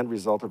were the end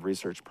result of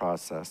research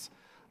process,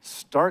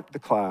 start the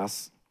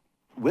class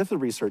with a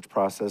research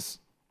process,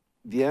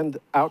 the end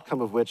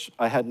outcome of which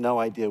I had no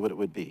idea what it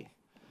would be.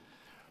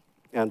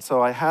 And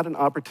so I had an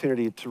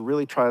opportunity to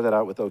really try that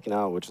out with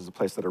Okinawa, which is a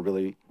place that I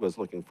really was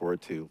looking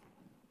forward to.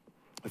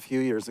 A few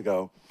years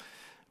ago,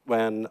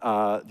 when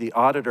the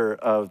auditor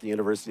of the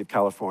University of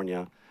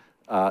California,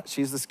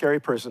 she's the scary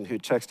person who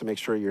checks to make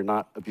sure you're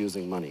not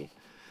abusing money.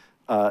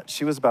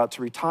 She was about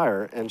to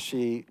retire, and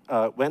she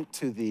went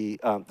to the,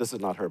 this is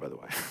not her, by the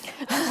way.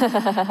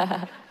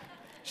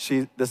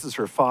 This is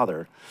her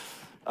father.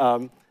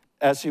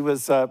 As she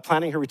was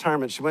planning her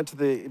retirement, she went to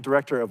the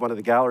director of one of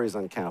the galleries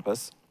on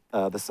campus,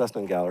 the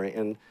Cessna Gallery,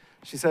 and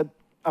she said,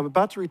 I'm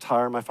about to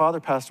retire. My father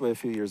passed away a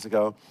few years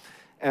ago,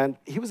 and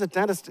he was a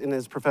dentist in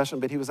his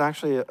profession, but he was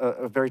actually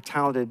a very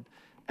talented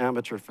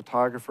amateur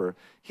photographer.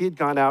 He had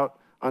gone out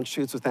on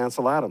shoots with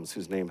Ansel Adams,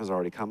 whose name has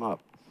already come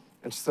up.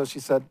 And so she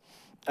said,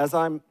 as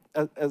I'm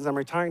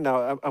retiring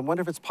now, I wonder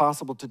if it's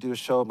possible to do a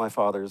show of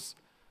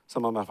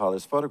some of my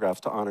father's photographs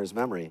to honor his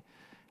memory.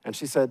 And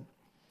she said,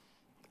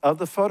 of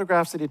the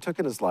photographs that he took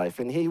in his life,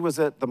 and he was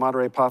at the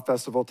Monterey Pop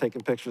Festival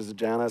taking pictures of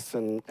Janice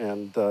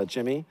and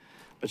Jimmy,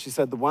 but she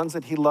said the ones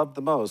that he loved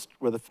the most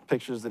were the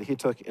pictures that he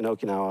took in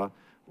Okinawa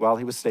while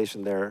he was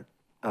stationed there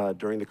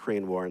during the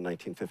Korean War in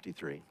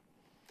 1953.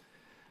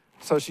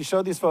 So she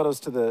showed these photos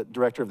to the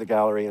director of the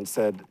gallery and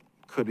said,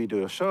 could we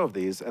do a show of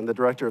these? And the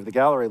director of the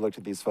gallery looked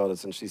at these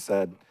photos and she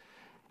said,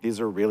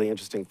 these are really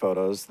interesting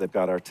photos. They've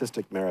got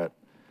artistic merit.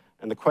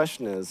 And the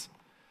question is,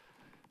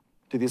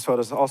 do these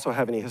photos also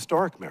have any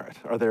historic merit?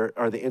 Are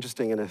they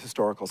interesting in a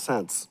historical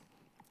sense?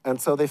 And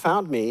so they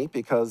found me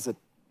because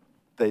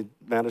they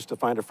managed to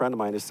find a friend of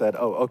mine who said,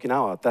 oh,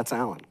 Okinawa, that's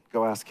Alan.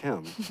 Go ask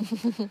him.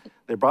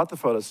 They brought the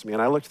photos to me,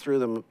 and I looked through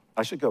them.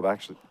 I should go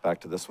back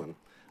to this one.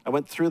 I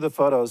went through the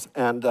photos,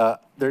 and there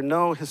are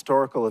no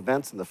historical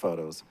events in the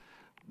photos.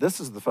 This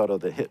is the photo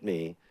that hit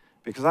me,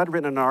 because I'd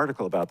written an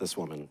article about this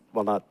woman.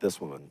 Well, not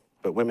this woman,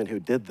 but women who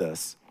did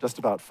this just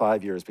about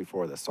 5 years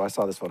before this. So I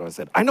saw this photo, I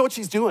said, I know what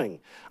she's doing.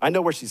 I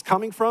know where she's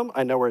coming from.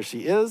 I know where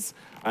she is.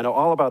 I know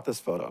all about this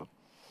photo.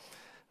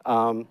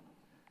 I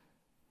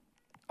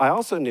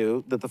also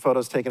knew that the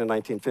photos taken in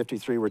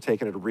 1953 were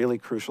taken at a really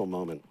crucial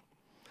moment.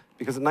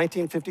 Because in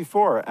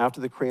 1954,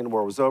 after the Korean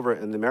War was over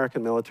and the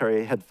American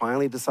military had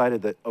finally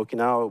decided that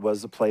Okinawa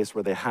was a place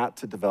where they had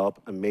to develop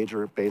a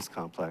major base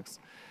complex.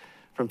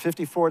 From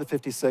 54 to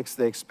 56,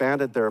 they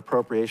expanded their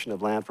appropriation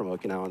of land from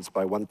Okinawans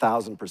by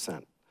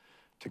 1,000%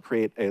 to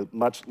create a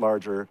much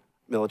larger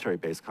military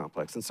base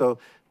complex. And so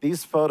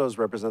these photos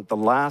represent the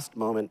last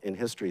moment in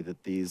history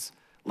that these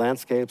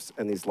landscapes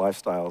and these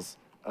lifestyles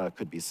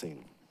could be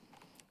seen.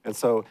 And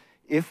so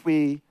if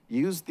we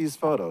use these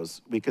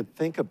photos, we could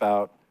think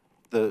about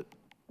the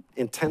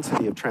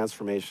intensity of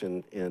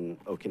transformation in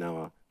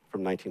Okinawa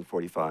from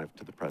 1945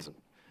 to the present.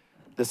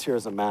 This here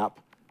is a map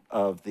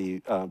of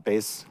the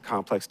base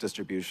complex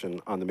distribution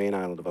on the main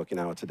island of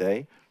Okinawa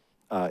today.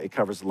 It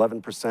covers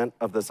 11%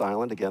 of this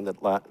island, again,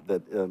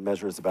 that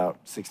measures about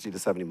 60 to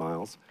 70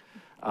 miles.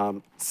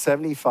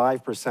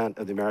 75%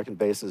 of the American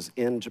bases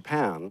in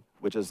Japan,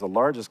 which is the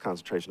largest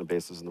concentration of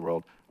bases in the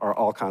world, are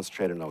all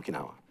concentrated in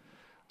Okinawa.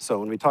 So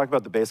when we talk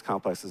about the base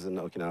complexes in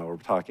Okinawa, we're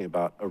talking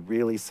about a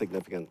really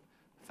significant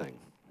thing.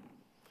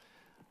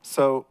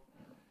 So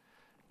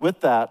with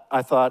that,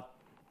 I thought,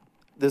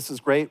 this is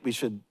great. We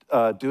should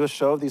do a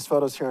show of these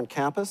photos here on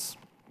campus,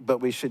 but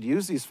we should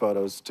use these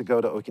photos to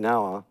go to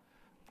Okinawa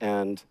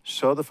and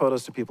show the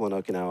photos to people in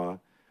Okinawa,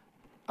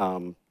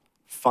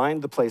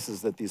 find the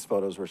places that these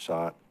photos were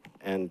shot,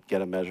 and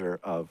get a measure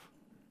of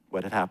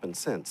what had happened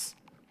since.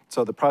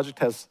 So the project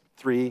has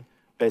 3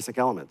 basic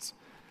elements.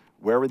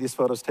 Where were these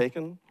photos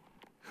taken?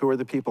 Who are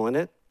the people in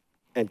it?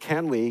 And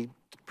can we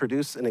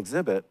produce an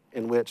exhibit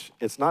in which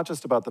it's not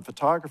just about the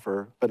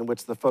photographer, but in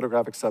which the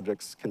photographic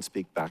subjects can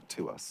speak back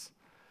to us?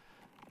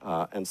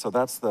 And so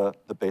that's the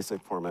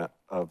basic format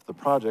of the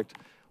project,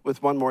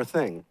 with one more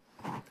thing.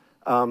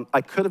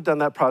 I could have done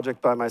that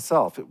project by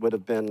myself. It would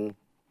have been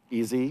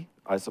easy,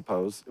 I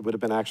suppose. It would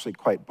have been actually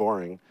quite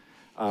boring.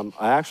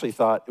 I actually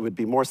thought it would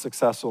be more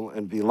successful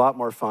and be a lot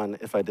more fun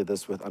if I did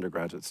this with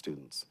undergraduate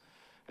students.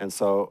 And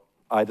so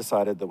I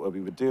decided that what we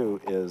would do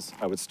is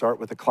I would start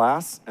with a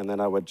class, and then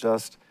I would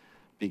just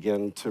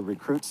begin to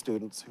recruit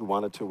students who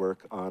wanted to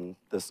work on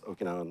this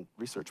Okinawan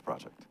research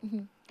project.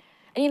 Mm-hmm.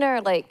 And you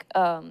know, like,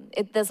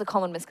 there's a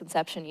common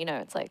misconception, you know,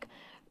 it's like,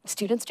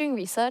 students doing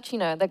research, you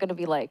know, they're gonna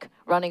be like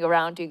running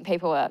around doing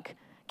paperwork,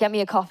 get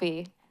me a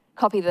copy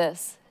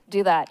this,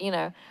 do that, you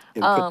know.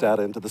 Input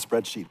data into the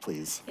spreadsheet,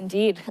 please.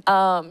 Indeed.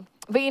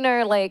 But you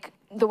know, like,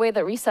 the way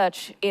that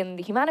research in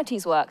the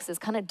humanities works is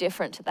kind of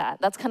different to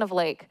that. That's kind of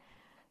like,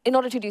 in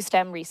order to do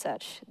STEM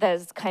research,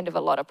 there's kind of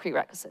a lot of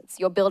prerequisites.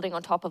 You're building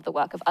on top of the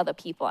work of other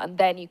people, and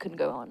then you can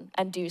go on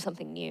and do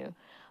something new.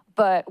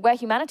 But where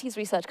humanities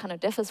research kind of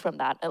differs from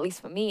that, at least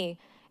for me,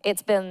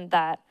 it's been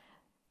that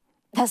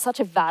there's such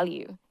a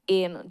value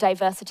in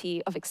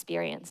diversity of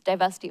experience,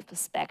 diversity of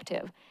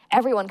perspective.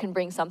 Everyone can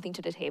bring something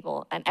to the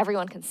table, and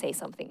everyone can say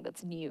something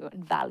that's new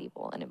and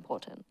valuable and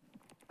important.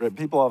 Right.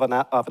 People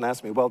often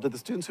ask me, well, do the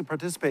students who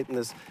participate in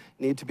this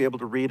need to be able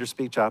to read or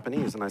speak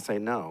Japanese? And I say,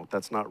 no,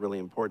 that's not really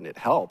important. It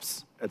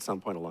helps at some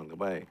point along the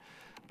way,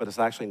 but it's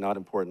actually not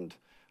important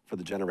for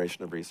the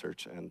generation of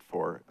research and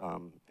for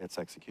its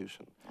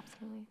execution.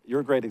 Absolutely.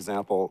 You're a great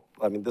example.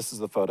 I mean, this is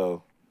the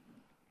photo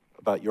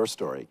about your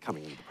story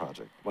coming into the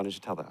project. Why don't you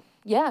tell that?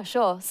 Yeah,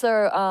 sure.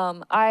 So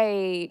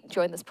I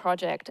joined this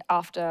project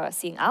after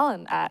seeing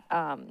Alan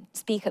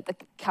speak at the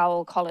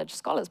Cowell College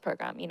Scholars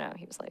Program. You know,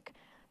 he was like,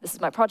 this is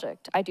my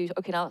project. I do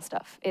Okinawa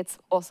stuff. It's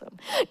awesome.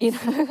 You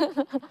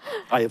know?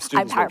 I have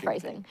students. I'm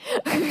paraphrasing.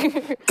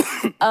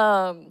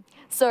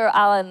 So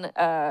Alan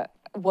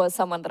was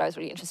someone that I was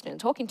really interested in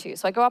talking to.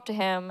 So I go up to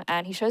him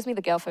and he shows me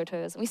the girl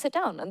photos and we sit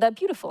down and they're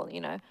beautiful,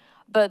 you know.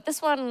 But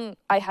this one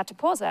I had to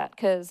pause at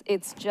because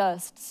it's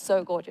just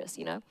so gorgeous,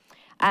 you know.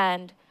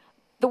 And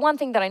the one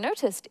thing that I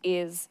noticed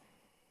is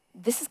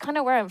this is kind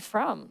of where I'm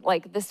from.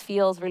 Like, this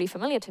feels really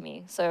familiar to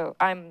me. So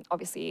I'm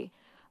obviously,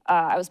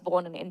 I was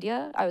born in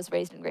India. I was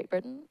raised in Great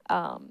Britain.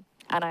 And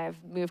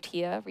I've moved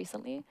here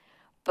recently.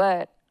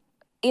 But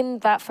in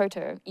that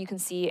photo, you can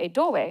see a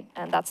doorway,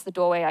 and that's the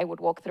doorway I would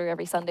walk through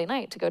every Sunday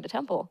night to go to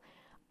temple.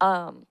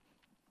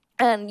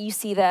 And you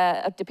see there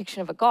a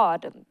depiction of a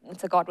god. And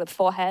it's a god with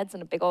 4 heads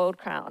and a big old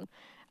crown.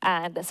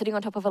 And they're sitting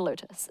on top of a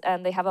lotus,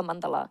 and they have a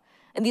mandala.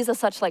 And these are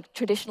such like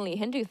traditionally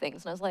Hindu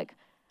things. And I was like,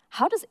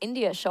 how does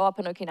India show up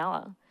in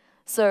Okinawa?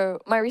 So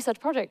my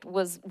research project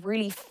was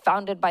really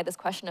founded by this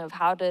question of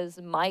how does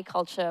my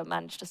culture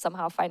manage to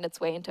somehow find its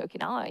way into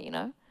Okinawa, you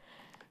know?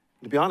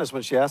 To be honest,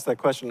 when she asked that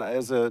question,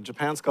 as a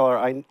Japan scholar,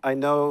 I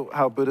know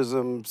how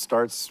Buddhism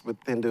starts with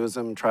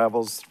Hinduism,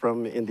 travels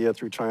from India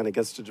through China,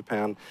 gets to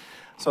Japan.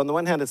 So on the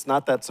one hand, it's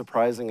not that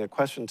surprising a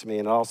question to me,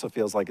 and it also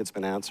feels like it's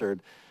been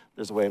answered.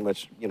 There's a way in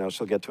which, you know,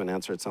 she'll get to an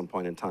answer at some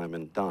point in time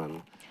and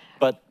done.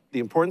 But the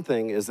important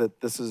thing is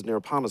that this is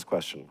Nirupama's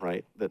question,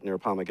 right? That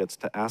Nirupama gets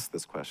to ask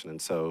this question,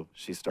 and so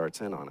she starts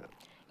in on it.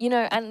 You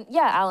know, and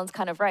yeah, Alan's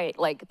kind of right.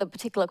 Like, the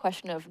particular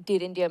question of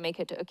did India make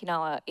it to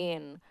Okinawa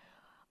in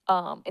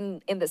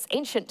this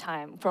ancient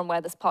time from where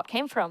this pot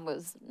came from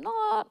was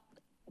not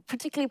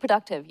particularly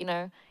productive, you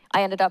know.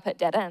 I ended up at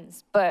dead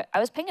ends, but I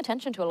was paying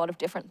attention to a lot of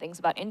different things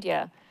about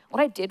India.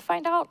 What I did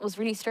find out was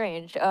really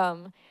strange.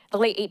 The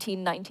late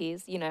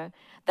 1890s, you know,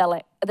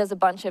 there's a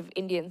bunch of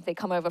Indians, they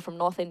come over from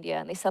North India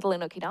and they settle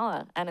in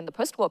Okinawa. And in the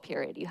post-war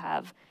period, you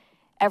have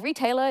every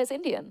tailor is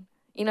Indian,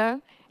 you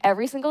know?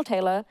 Every single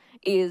tailor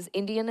is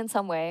Indian in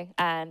some way.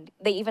 And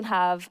they even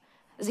have,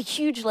 there's a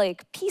huge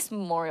like peace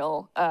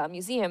memorial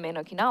museum in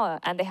Okinawa,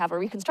 and they have a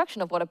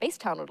reconstruction of what a base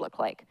town would look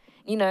like.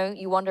 You know,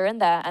 you wander in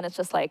there and it's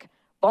just like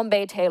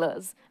Bombay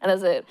tailors.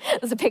 And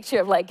there's a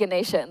picture of like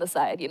Ganesha in the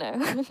side, you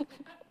know?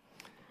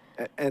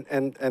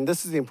 And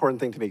this is the important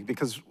thing to me,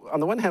 because on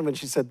the one hand, when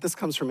she said this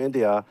comes from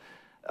India,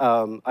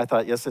 I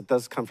thought, yes, it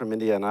does come from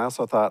India. And I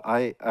also thought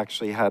I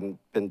actually hadn't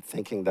been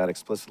thinking that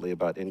explicitly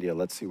about India.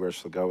 Let's see where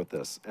she'll go with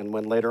this. And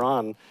when later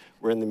on,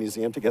 we're in the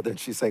museum together and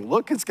she's saying,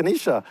 look, it's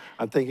Ganesha.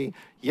 I'm thinking,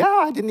 yeah,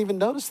 I didn't even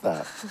notice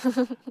that.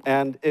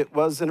 And it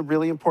was in a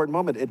really important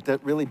moment.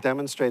 It really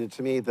demonstrated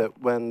to me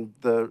that when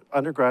the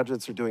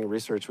undergraduates are doing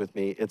research with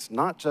me, it's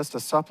not just a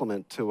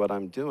supplement to what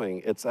I'm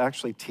doing, it's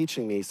actually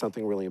teaching me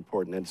something really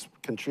important. It's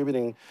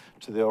contributing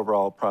to the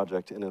overall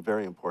project in a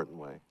very important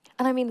way.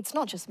 And I mean, it's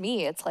not just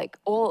me, it's like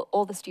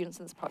all the students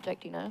in this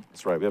project, you know?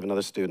 That's right, we have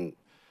another student,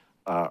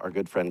 our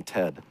good friend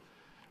Ted.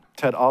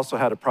 Ted also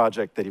had a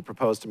project that he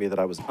proposed to me that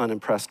I was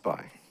unimpressed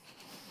by.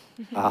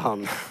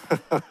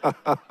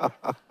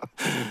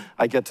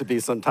 I get to be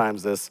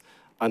sometimes this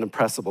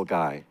unimpressible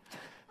guy.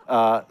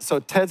 So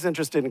Ted's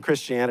interested in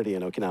Christianity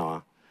in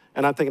Okinawa.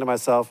 And I'm thinking to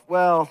myself,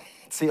 well,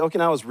 see,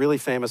 Okinawa is really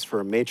famous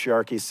for a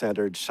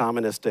matriarchy-centered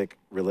shamanistic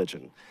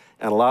religion.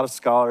 And a lot of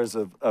scholars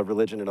of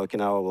religion in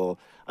Okinawa will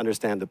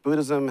understand that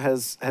Buddhism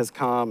has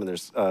come, and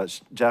there's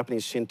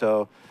Japanese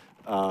Shinto,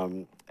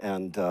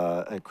 and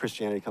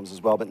Christianity comes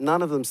as well. But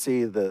none of them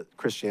see the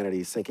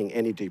Christianity sinking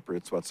any deep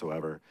roots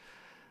whatsoever.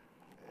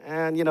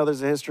 And, you know,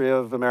 there's a history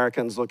of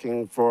Americans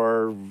looking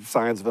for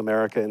signs of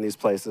America in these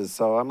places.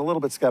 So I'm a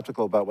little bit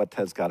skeptical about what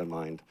Ted's got in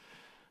mind.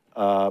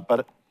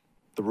 But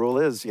the rule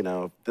is, you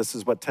know, if this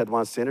is what Ted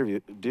wants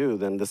to do,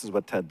 then this is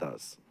what Ted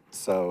does.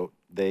 So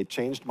they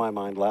changed my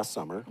mind last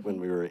summer when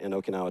we were in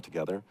Okinawa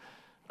together.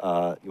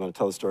 You want to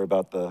tell the story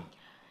about the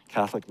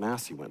Catholic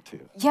Mass you went to?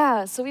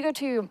 Yeah, so we go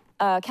to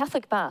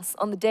Catholic Mass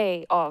on the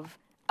day of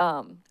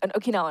an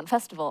Okinawan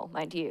festival,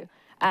 mind you.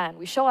 And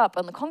we show up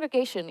and the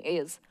congregation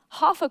is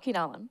half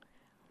Okinawan,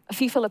 a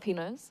few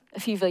Filipinos, a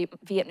few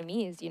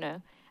Vietnamese, you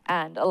know,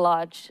 and a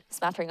large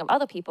smattering of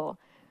other people.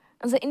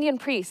 And there's an Indian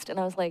priest, and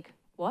I was like,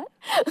 what?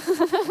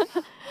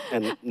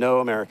 And no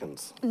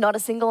Americans. Not a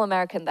single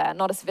American there,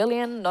 not a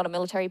civilian, not a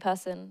military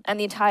person. And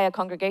the entire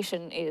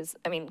congregation is,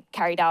 I mean,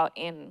 carried out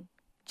in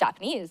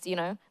Japanese, you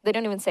know? They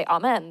don't even say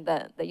amen,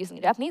 they're using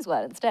a Japanese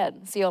word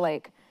instead. So you're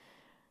like,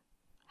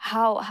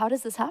 how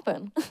does this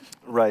happen?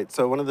 Right,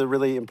 so one of the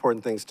really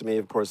important things to me,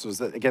 of course, was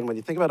that, again, when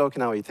you think about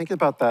Okinawa, you think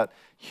about that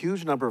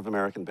huge number of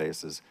American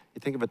bases. You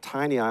think of a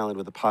tiny island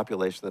with a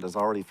population that is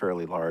already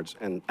fairly large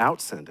and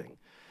outsending.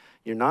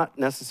 You're not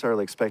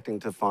necessarily expecting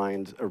to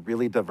find a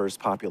really diverse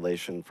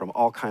population from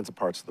all kinds of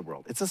parts of the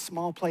world. It's a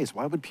small place.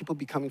 Why would people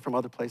be coming from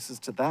other places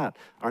to that?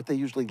 Aren't they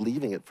usually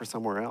leaving it for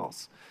somewhere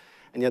else?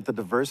 And yet the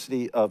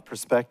diversity of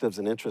perspectives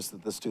and interests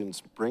that the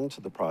students bring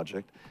to the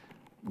project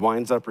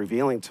winds up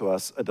revealing to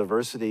us a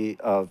diversity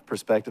of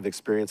perspective,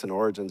 experience, and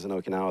origins in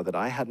Okinawa that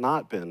I had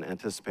not been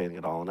anticipating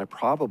at all, and I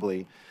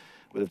probably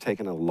would have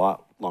taken a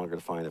lot longer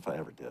to find if I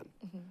ever did.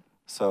 Mm-hmm.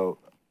 So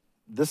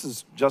this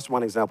is just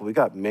one example. We've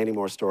got many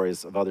more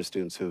stories of other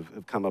students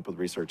who've come up with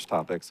research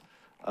topics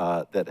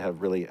that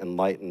have really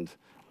enlightened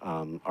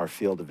our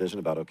field of vision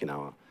about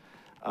Okinawa.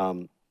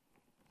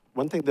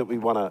 One thing that we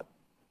want to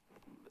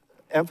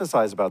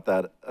emphasize about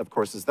that, of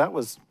course, is that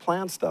was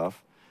planned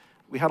stuff.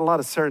 We had a lot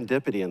of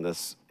serendipity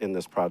in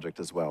this project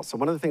as well. So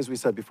one of the things we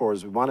said before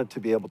is we wanted to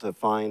be able to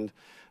find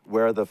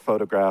where the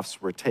photographs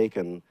were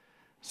taken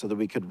so that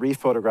we could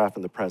re-photograph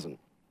in the present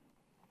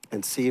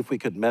and see if we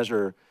could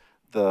measure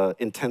the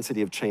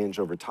intensity of change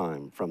over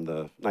time from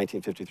the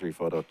 1953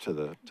 photo to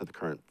the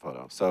current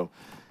photo. So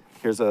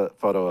here's a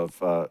photo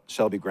of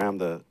Shelby Graham,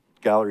 the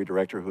gallery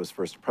director who was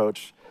first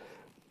approached,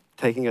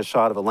 taking a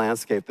shot of a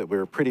landscape that we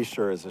were pretty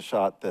sure is a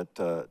shot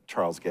that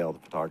Charles Gale, the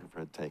photographer,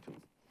 had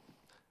taken.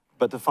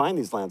 But to find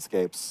these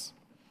landscapes,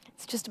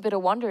 it's just a bit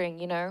of wandering,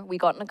 you know? We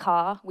got in a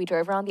car, we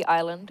drove around the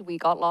island, we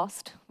got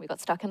lost, we got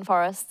stuck in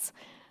forests,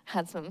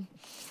 had some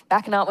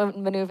backing out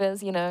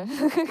maneuvers, you know?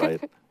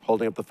 Right,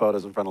 holding up the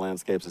photos in front of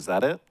landscapes, is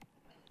that it?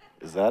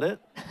 Is that it?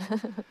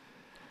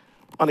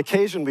 On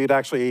occasion, we'd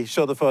actually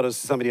show the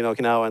photos to somebody in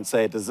Okinawa and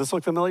say, does this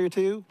look familiar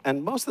to you?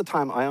 And most of the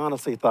time, I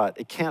honestly thought,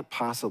 it can't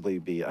possibly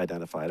be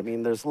identified. I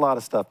mean, there's a lot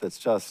of stuff that's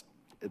just,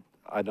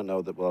 I don't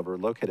know that we'll ever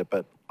locate it,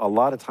 but a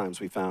lot of times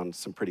we found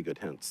some pretty good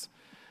hints.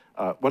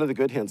 One of the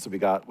good hints that we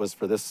got was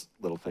for this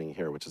little thing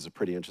here, which is a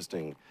pretty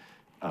interesting,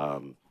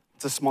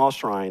 it's a small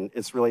shrine.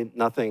 It's really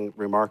nothing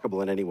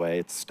remarkable in any way.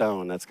 It's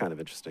stone, that's kind of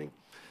interesting.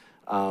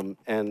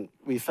 And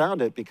we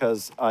found it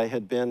because I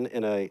had been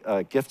in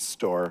a gift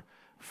store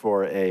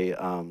for a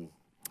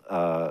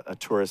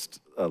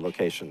tourist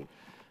location.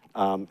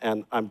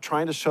 And I'm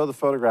trying to show the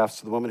photographs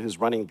to the woman who's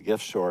running the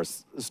gift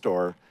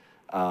store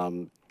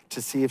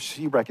to see if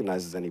she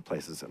recognizes any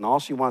places. And all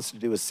she wants to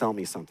do is sell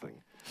me something,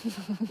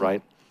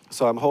 right?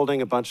 So I'm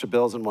holding a bunch of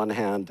bills in one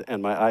hand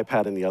and my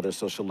iPad in the other,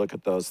 so she'll look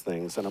at those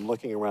things. And I'm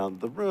looking around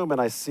the room and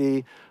I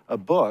see a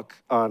book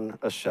on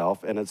a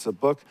shelf, and it's a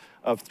book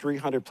of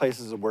 300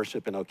 places of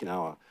worship in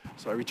Okinawa.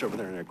 So I reach over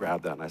there and I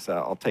grab that and I say,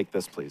 I'll take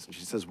this, please. And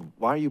she says,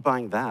 why are you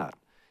buying that?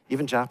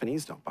 Even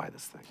Japanese don't buy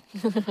this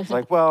thing. It's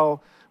like,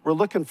 well, we're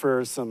looking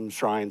for some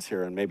shrines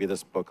here and maybe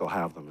this book will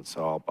have them, and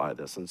so I'll buy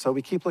this. And so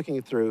we keep looking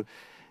it through.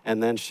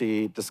 And then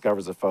she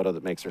discovers a photo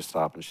that makes her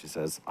stop, and she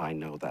says, I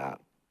know that.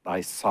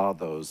 I saw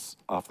those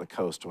off the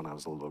coast when I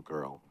was a little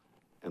girl,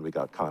 and we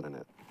got caught in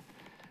it.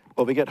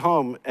 Well, we get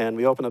home and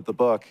we open up the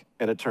book,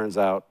 and it turns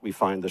out we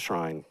find the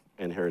shrine,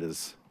 and here it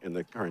is in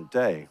the current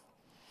day.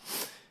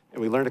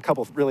 And we learned a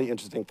couple of really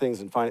interesting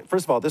things.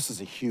 First of all, this is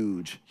a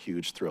huge,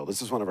 huge thrill.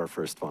 This is one of our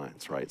first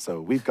finds, right?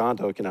 So we've gone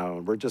to Okinawa,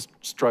 and we're just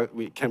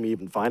can we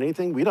even find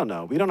anything? We don't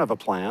know. We don't have a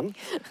plan.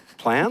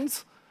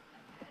 Plans?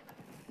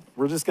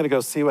 We're just going to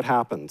go see what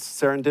happens.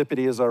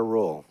 Serendipity is our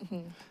rule.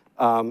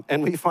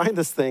 And we find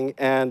this thing,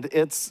 and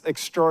it's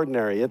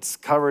extraordinary. It's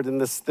covered in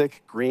this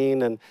thick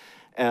green,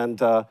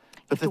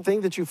 but the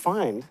thing that you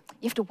find...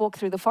 You have to walk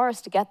through the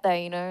forest to get there,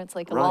 you know? It's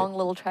like a long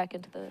little trek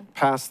into the...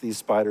 Past these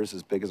spiders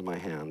as big as my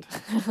hand.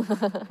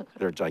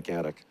 They're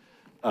gigantic.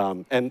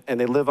 And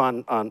they live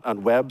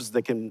on webs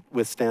that can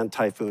withstand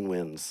typhoon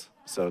winds.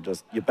 So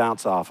just, you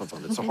bounce off of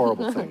them. It's a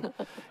horrible thing.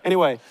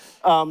 Anyway,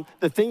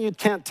 the thing you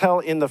can't tell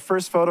in the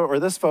first photo or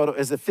this photo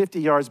is that 50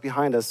 yards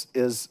behind us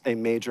is a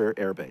major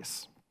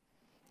airbase.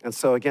 And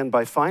so again,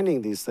 by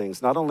finding these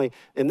things, not only,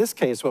 in this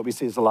case, what we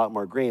see is a lot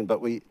more green, but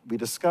we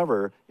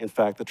discover, in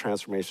fact, the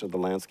transformation of the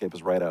landscape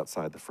is right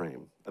outside the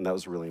frame. And that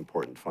was a really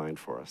important find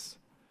for us.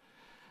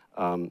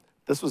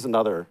 This was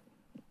another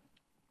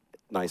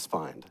nice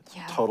find.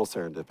 Yeah. Total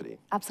serendipity.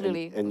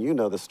 Absolutely. And you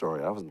know the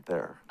story. I wasn't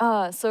there.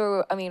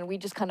 So, I mean, we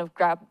just kind of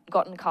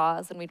got in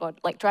cars and we'd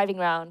like driving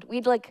around.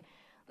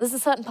 There's a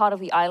certain part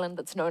of the island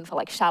that's known for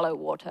like shallow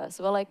water.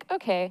 So we're like,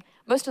 okay,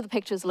 most of the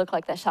pictures look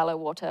like they're shallow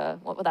water,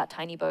 what with that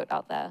tiny boat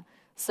out there.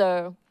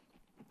 So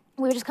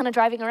we were just kind of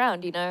driving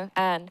around, you know,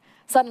 and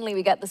suddenly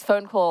we get this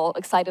phone call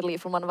excitedly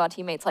from one of our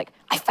teammates, like,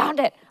 I found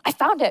it.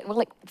 And we're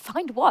like,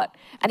 find what?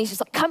 And he's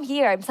just like, come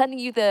here, I'm sending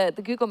you the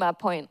Google map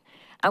point.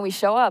 And we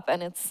show up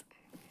and it's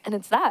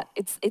that.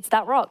 It's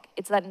that rock.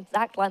 It's that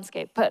exact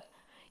landscape. But,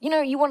 you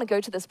know, you want to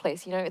go to this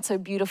place, you know, it's so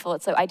beautiful,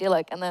 it's so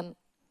idyllic. And then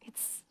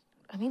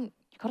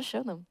you got to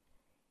show them.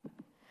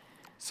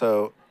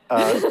 So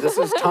this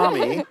is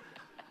Tommy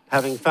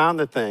having found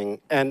the thing.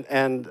 And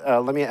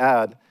let me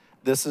add,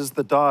 this is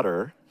the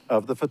daughter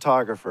of the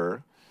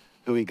photographer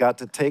who we got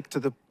to take to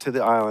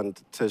the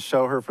island to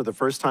show her for the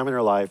first time in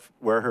her life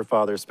where her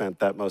father spent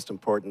that most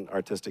important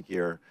artistic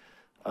year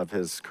of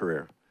his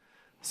career.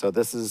 So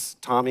this is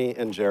Tommy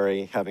and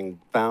Jerry having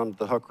found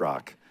the hook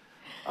rock.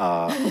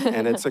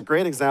 And it's a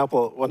great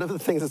example. One of the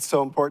things that's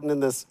so important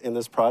in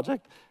this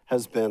project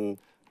has been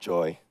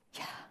joy.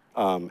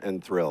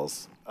 And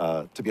thrills,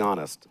 to be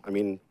honest. I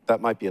mean,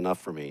 that might be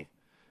enough for me,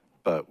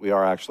 but we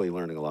are actually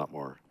learning a lot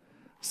more.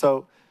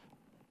 So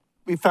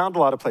we found a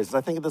lot of places.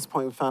 I think at this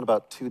point we've found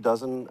about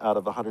 24 out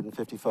of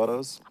 150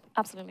 photos.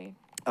 Absolutely.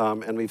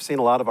 And we've seen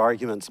a lot of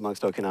arguments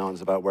amongst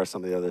Okinawans about where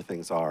some of the other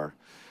things are.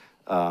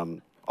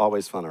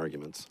 Always fun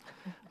arguments.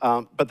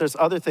 But there's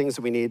other things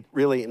that we need,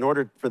 really, in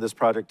order for this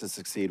project to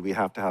succeed, we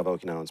have to have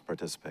Okinawans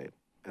participate.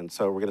 And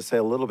so we're going to say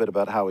a little bit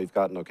about how we've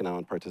gotten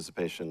Okinawan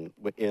participation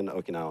in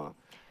Okinawa.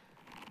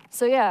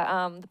 So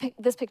yeah,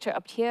 this picture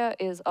up here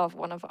is of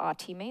one of our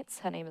teammates.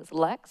 Her name is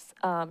Lex.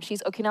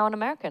 She's Okinawan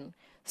American.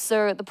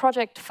 So the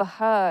project for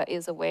her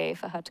is a way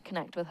for her to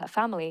connect with her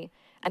family.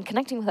 And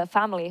connecting with her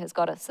family has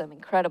got us some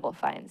incredible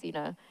finds, you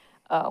know.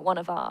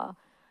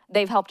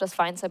 They've helped us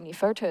find so many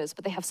photos,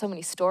 but they have so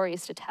many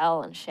stories to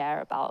tell and share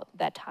about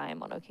their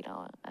time on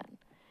Okinawa. And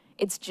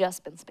it's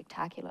just been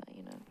spectacular,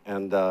 you know.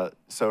 And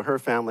so her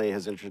family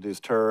has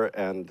introduced her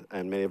and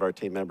many of our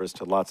team members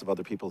to lots of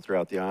other people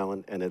throughout the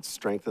island, and it's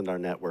strengthened our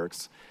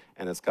networks,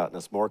 and it's gotten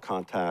us more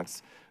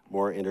contacts,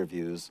 more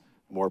interviews,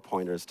 more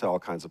pointers to all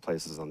kinds of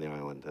places on the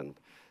island. And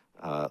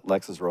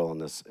Lex's role in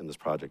this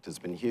project has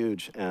been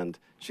huge, and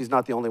she's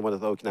not the only one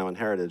with Okinawan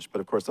heritage, but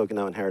of course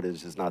Okinawan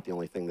heritage is not the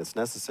only thing that's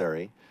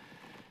necessary.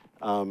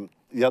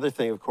 The other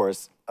thing, of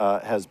course,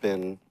 has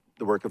been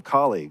the work of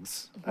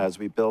colleagues. As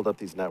we build up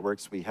these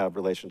networks, we have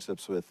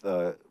relationships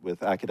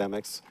with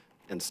academics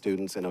and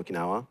students in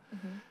Okinawa.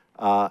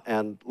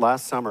 And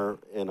last summer,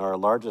 in our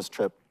largest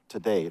trip to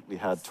date, we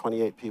had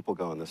 28 people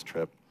go on this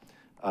trip.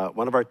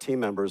 One of our team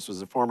members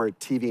was a former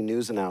TV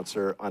news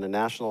announcer on a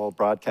national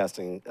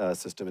broadcasting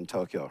system in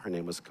Tokyo. Her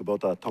name was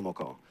Kubota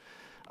Tomoko.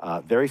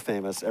 Very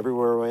famous.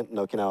 Everywhere we went in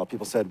Okinawa,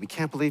 people said, "We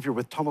can't believe you're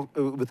with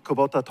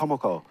Kubota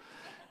Tomoko."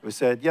 We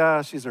said,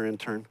 "Yeah, she's our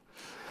intern."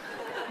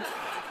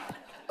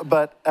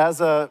 But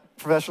as a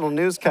professional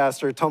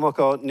newscaster,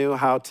 Tomoko knew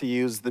how to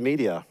use the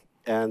media.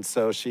 And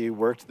so she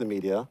worked the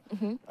media.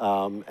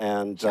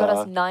 And she got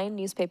us 9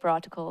 newspaper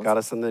articles. Got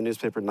us in the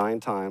newspaper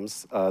 9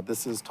 times.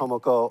 This is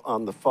Tomoko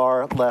on the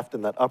far left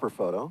in that upper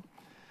photo.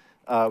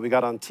 We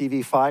got on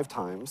TV 5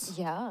 times.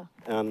 Yeah.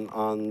 And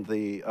on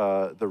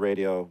the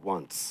radio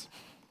once.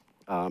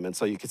 And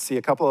so you could see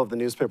a couple of the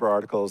newspaper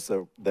articles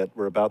that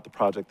were about the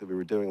project that we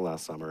were doing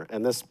last summer.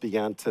 And this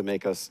began to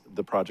make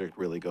the project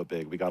really go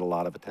big. We got a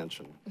lot of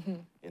attention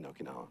in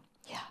Okinawa.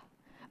 Yeah.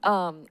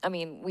 I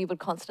mean, we would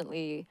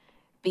constantly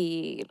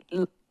be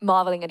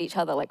marveling at each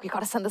other, like, we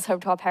got to send this home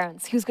to our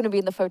parents. Who's going to be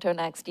in the photo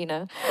next, you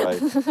know? Right.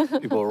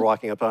 People were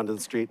walking up onto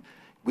the street.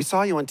 "We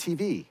saw you on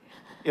TV."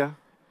 Yeah.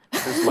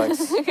 Here's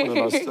Lex,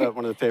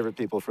 one of the favorite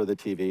people for the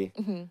TV.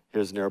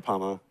 Here's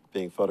Nirupama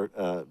being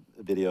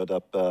videoed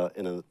up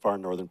in a far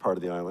northern part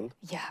of the island.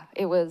 Yeah,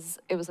 it was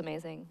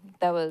amazing.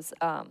 There was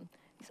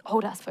these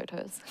old-ass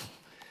photos.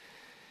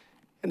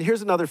 And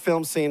here's another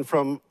film scene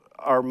from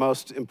our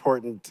most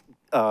important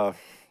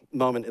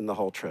moment in the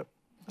whole trip.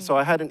 So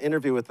I had an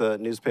interview with a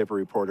newspaper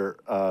reporter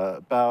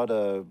about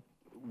a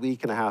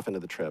week and a half into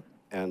the trip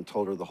and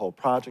told her the whole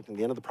project. And at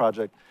the end of the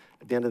project,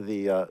 at the end of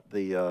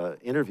the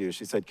interview,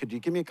 she said, could you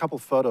give me a couple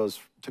photos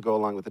to go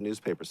along with the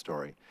newspaper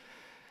story?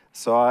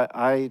 So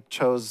I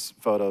chose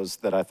photos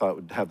that I thought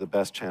would have the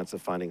best chance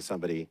of finding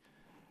somebody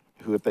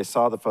who, if they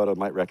saw the photo,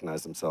 might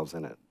recognize themselves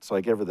in it. So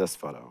I gave her this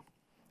photo.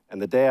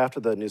 And the day after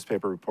the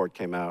newspaper report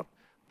came out,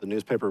 the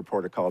newspaper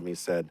reporter called me,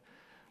 said,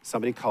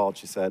 somebody called,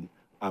 she said,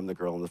 I'm the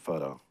girl in the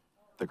photo,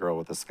 the girl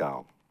with the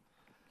scowl.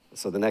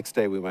 So the next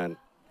day we went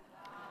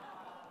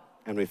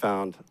and we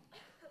found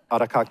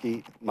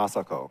Arakaki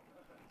Masako,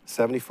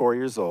 74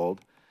 years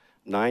old,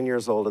 9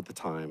 years old at the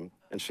time,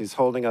 and she's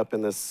holding up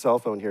in this cell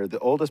phone here the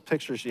oldest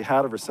picture she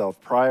had of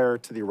herself prior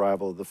to the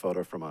arrival of the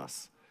photo from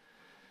us.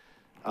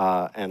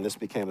 And this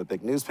became a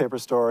big newspaper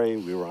story.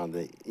 We were on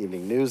the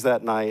evening news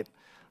that night.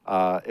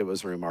 It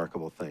was a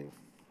remarkable thing.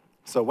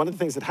 So one of the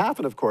things that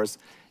happened, of course,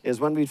 is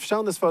when we've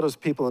shown this photos to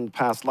people in the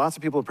past, lots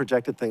of people have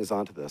projected things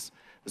onto this.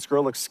 This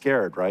girl looks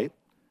scared, right?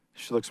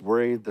 She looks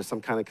worried. There's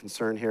some kind of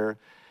concern here.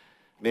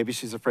 Maybe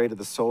she's afraid of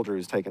the soldier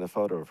who's taking a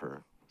photo of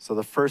her. So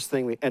the first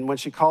thing and when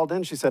she called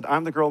in, she said,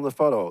 I'm the girl in the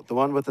photo, the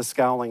one with the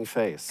scowling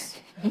face.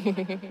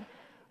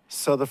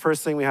 So the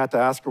first thing we had to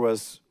ask her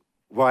was,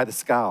 why the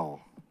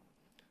scowl?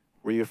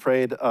 Were you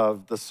afraid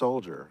of the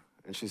soldier?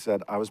 And she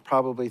said, I was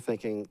probably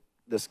thinking,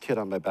 this kid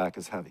on my back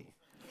is heavy.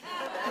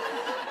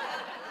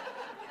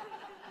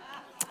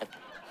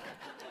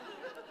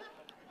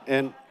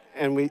 And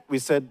we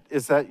said,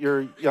 is that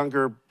your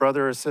younger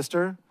brother or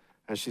sister?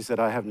 And she said,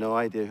 I have no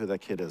idea who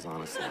that kid is,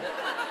 honestly.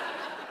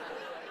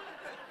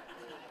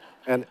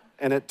 And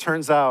it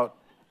turns out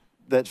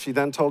that she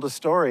then told a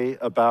story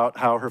about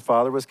how her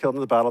father was killed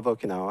in the Battle of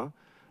Okinawa.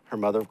 Her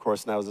mother, of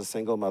course, now is a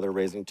single mother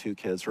raising 2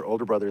 kids. Her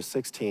older brother is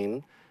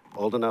 16,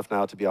 old enough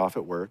now to be off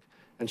at work.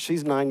 And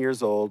she's 9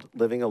 years old,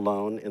 living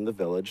alone in the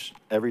village.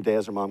 Every day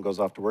as her mom goes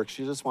off to work,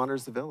 she just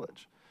wanders the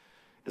village.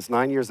 It's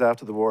 9 years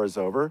after the war is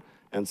over,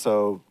 and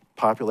so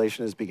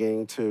population is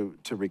beginning to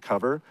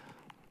recover.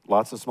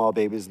 Lots of small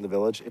babies in the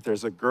village. If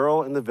there's a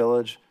girl in the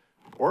village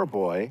or a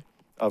boy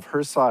of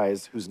her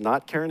size who's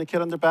not carrying a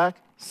kid on their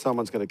back,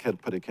 someone's going to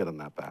put a kid on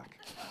that back.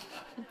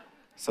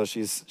 So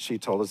she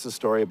told us a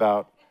story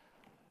about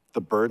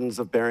the burdens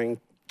of bearing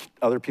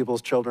other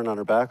people's children on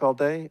her back all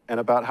day, and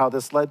about how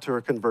this led to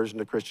her conversion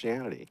to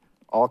Christianity.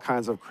 All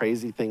kinds of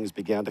crazy things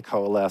began to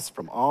coalesce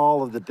from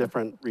all of the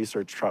different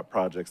research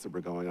projects that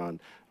were going on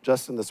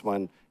just in this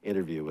one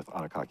interview with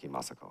Arakaki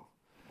Masako.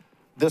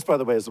 This, by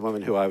the way, is the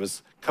woman who I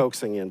was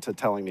coaxing into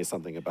telling me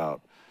something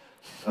about,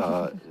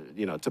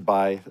 to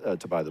buy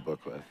the book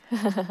with.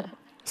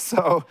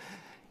 So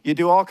you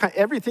do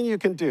everything you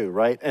can do,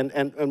 right? And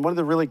one of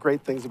the really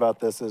great things about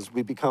this is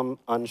we become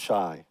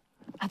unshy.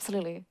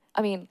 Absolutely.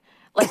 I mean,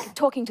 like,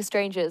 talking to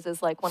strangers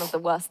is like one of the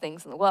worst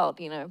things in the world,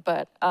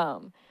 but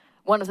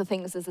one of the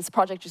things is this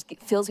project just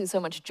fills you so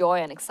much joy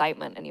and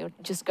excitement, and you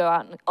just go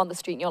out on the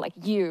street and you're like,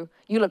 you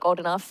look old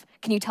enough.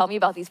 Can you tell me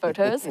about these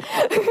photos?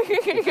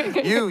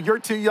 You're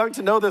too young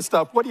to know this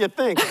stuff. What do you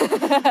think?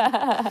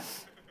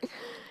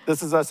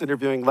 This is us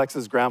interviewing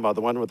Lex's grandma,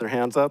 the one with her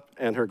hands up,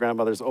 and her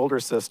grandmother's older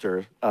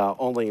sister,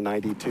 only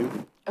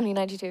 92. Only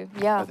 92,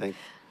 yeah. I think.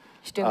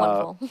 She's doing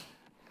wonderful.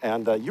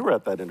 And you were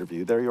at that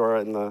interview. There you are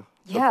in the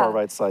far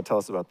right side. Tell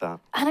us about that.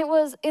 And it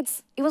was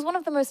one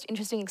of the most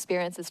interesting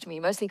experiences to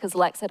me, mostly because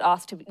Lex had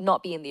asked to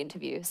not be in the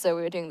interview, so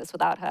we were doing this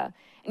without her.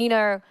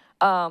 And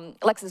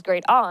Lex's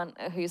great aunt,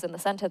 who's in the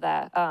center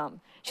there,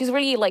 she's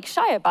really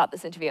shy about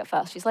this interview at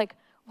first. She's like,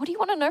 what do you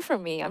want to know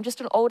from me? I'm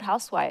just an old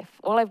housewife.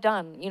 All I've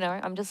done,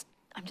 I'm just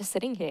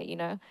sitting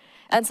here,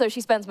 And so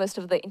she spends most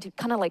of the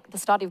kind of like the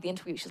start of the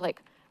interview, she's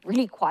like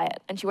really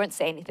quiet, and she won't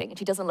say anything, and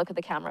she doesn't look at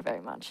the camera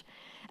very much.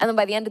 And then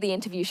by the end of the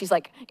interview, she's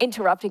like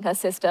interrupting her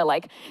sister,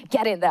 like,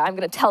 get in there, I'm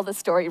gonna tell this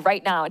story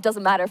right now. It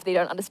doesn't matter if they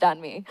don't understand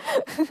me.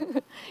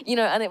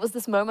 And it was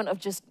this moment of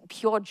just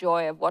pure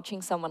joy of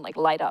watching someone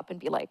light up and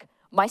be like,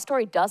 my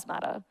story does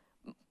matter.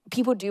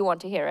 People do want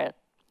to hear it.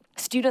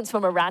 Students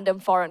from a random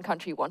foreign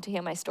country want to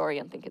hear my story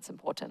and think it's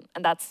important.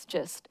 And that's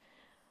just,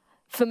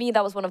 for me,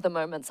 that was one of the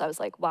moments I was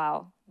like,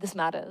 wow, this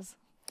matters.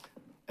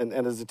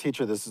 And as a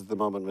teacher, this is the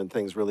moment when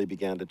things really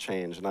began to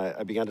change. And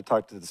I began to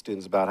talk to the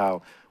students about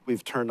how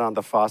we've turned on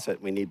the faucet.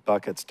 We need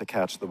buckets to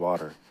catch the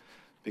water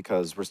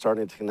because we're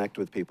starting to connect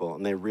with people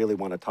and they really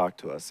want to talk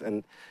to us.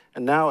 And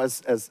now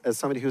as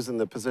somebody who's in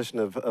the position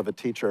of a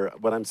teacher,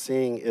 what I'm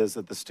seeing is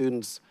that the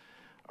students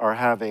are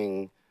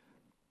having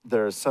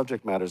their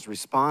subject matters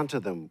respond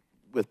to them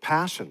with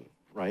passion,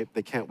 right?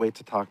 They can't wait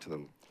to talk to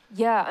them.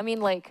 Yeah, I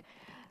mean,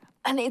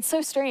 and it's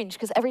so strange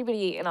because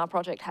everybody in our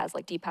project has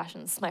deep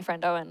passions. My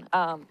friend Owen,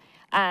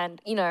 and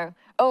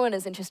Owen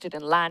is interested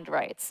in land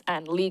rights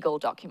and legal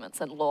documents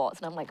and laws,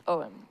 and I'm like,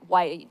 Owen,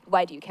 why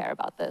do you care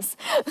about this?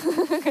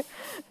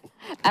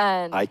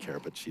 And I care,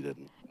 but she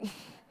didn't.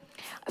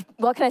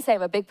 What can I say?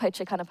 I'm a big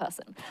picture kind of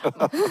person.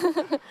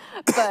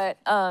 But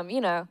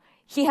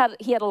he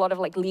had a lot of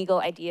like legal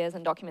ideas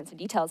and documents and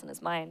details in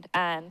his mind.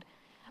 And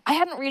I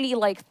hadn't really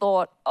like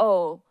thought,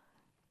 oh,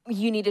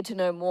 you needed to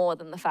know more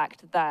than the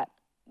fact that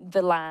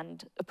the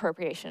land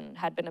appropriation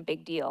had been a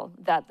big deal,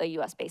 that the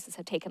US bases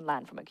had taken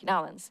land from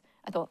Okinawans.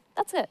 I thought,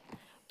 that's it.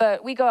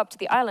 But we go up to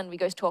the island, we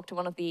go to talk to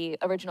one of the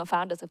original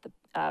founders of the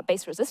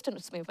base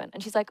resistance movement,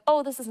 and she's like,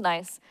 oh, this is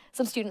nice.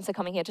 Some students are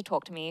coming here to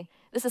talk to me.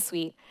 This is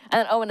sweet. And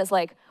then Owen is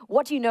like,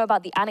 what do you know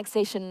about the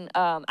annexation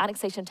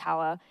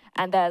tower?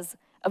 And there's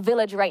a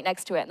village right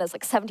next to it, and there's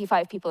like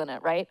 75 people in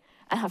it, right?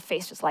 And her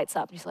face just lights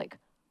up, and she's like,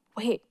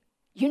 wait,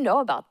 you know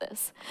about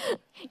this?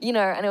 You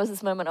know, and it was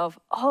this moment of,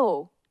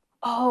 oh.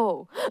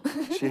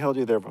 She held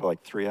you there for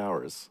like 3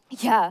 hours.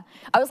 Yeah.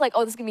 I was like,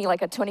 oh, this is going to be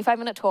like a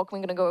 25-minute talk. We're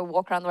going to go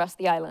walk around the rest of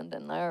the island.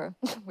 And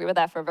we were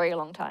there for a very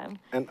long time.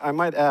 And I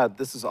might add,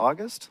 this is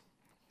August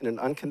in an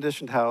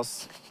unconditioned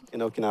house in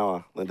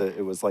Okinawa. Linda,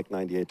 it was like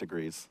 98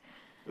 degrees.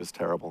 It was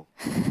terrible.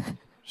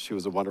 She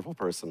was a wonderful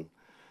person.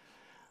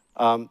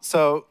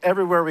 So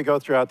everywhere we go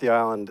throughout the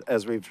island,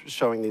 as we're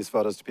showing these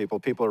photos to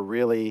people, people are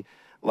really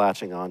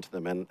latching onto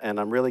them. And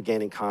I'm really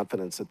gaining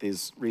confidence that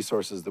these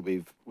resources that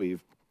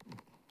we've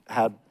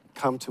had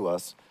come to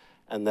us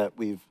and that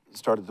we've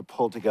started to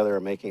pull together are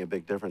making a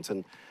big difference.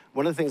 And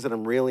one of the things that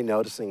I'm really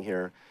noticing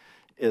here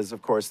is,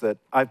 of course, that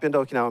I've been to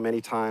Okinawa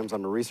many times.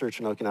 I'm a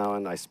researcher in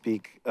Okinawan. I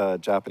speak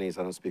Japanese.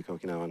 I don't speak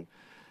Okinawan.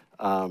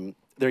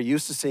 They're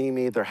used to seeing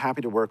me. They're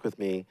happy to work with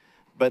me.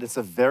 But it's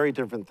a very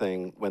different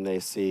thing when they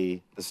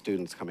see the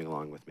students coming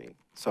along with me.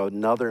 So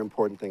another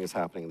important thing is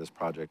happening in this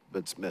project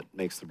that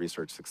makes the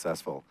research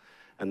successful.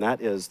 And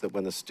that is that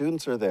when the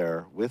students are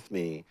there with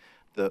me,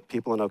 the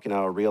people in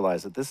Okinawa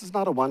realize that this is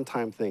not a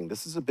one-time thing.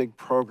 This is a big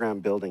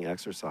program-building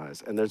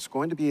exercise, and there's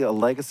going to be a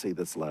legacy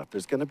that's left.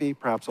 There's going to be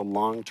perhaps a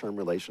long-term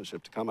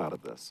relationship to come out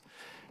of this.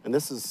 And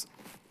this is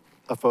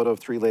a photo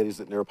of 3 ladies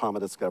that Nirupama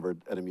discovered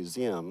at a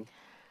museum.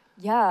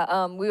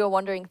 Yeah, we were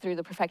wandering through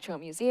the prefectural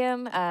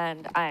museum,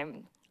 and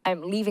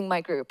I'm leaving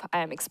my group.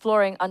 I'm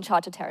exploring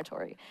uncharted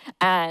territory.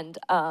 And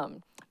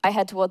I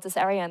head towards this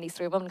area, and these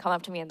 3 women come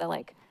up to me, and they're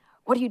like,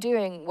 what are you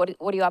doing? What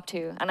are you up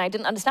to? And I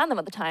didn't understand them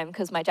at the time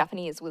because my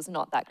Japanese was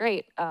not that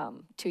great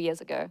 2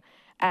 years ago.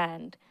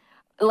 And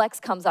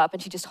Lex comes up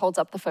and she just holds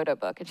up the photo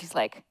book and she's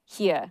like,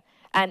 here.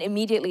 And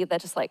immediately they're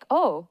just like,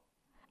 oh.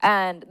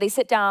 And they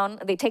sit down,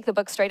 they take the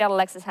book straight out of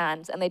Lex's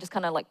hands and they just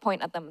kind of like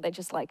point at them. They're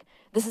just like,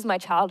 this is my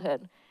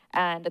childhood.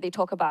 And they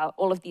talk about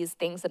all of these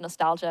things, the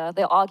nostalgia.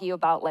 They'll argue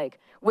about like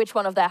which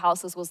one of their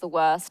houses was the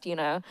worst, you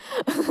know?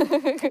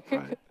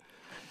 Right.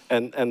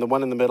 And the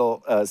one in the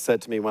middle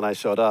said to me when I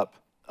showed up,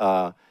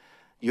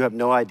 you have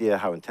no idea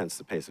how intense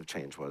the pace of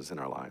change was in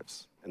our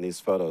lives. And these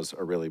photos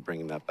are really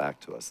bringing that back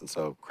to us. And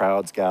so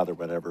crowds gather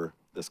whenever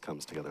this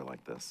comes together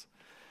like this.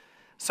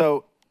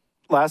 So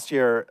last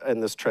year in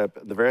this trip,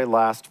 the very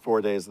last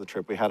 4 days of the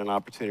trip, we had an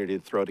opportunity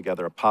to throw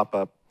together a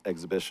pop-up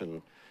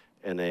exhibition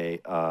in a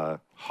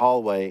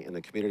hallway in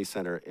the community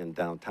center in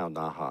downtown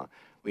Naha.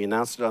 We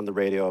announced it on the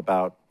radio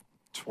about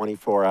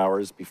 24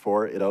 hours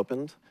before it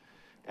opened.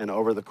 And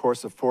over the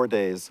course of 4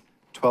 days,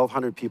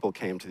 1,200 people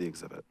came to the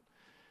exhibit.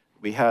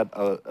 We had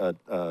a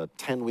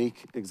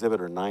 10-week exhibit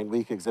or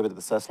 9-week exhibit at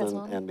the Cessna,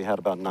 and we had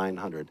about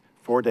 900.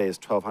 4 days,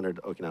 1,200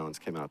 Okinawans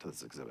came out to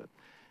this exhibit.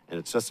 And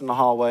it's just in the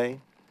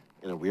hallway,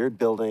 in a weird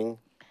building,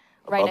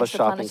 above a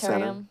shopping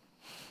center.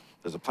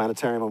 There's a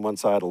planetarium on one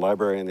side, a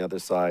library on the other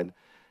side,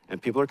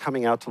 and people are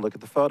coming out to look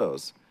at the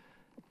photos.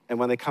 And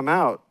when they come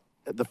out,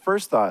 the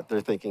first thought they're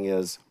thinking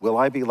is, will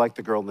I be like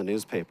the girl in the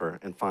newspaper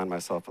and find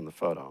myself in the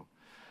photo?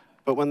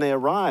 But when they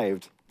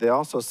arrived, they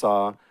also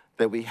saw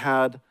that we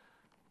had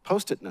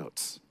Post-it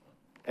notes.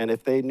 And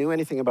if they knew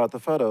anything about the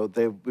photo,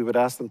 we would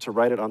ask them to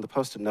write it on the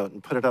Post-it note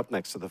and put it up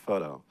next to the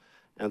photo.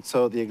 And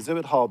so the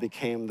exhibit hall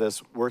became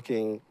this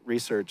working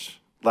research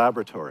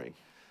laboratory.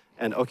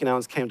 And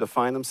Okinawans came to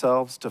find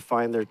themselves, to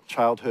find their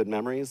childhood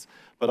memories,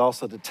 but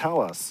also to tell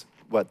us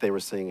what they were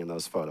seeing in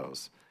those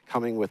photos,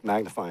 coming with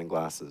magnifying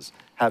glasses,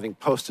 having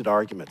posted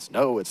arguments.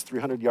 No, it's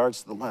 300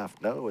 yards to the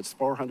left. No, it's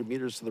 400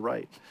 meters to the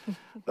right,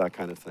 that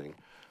kind of thing.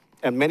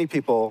 And many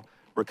people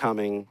were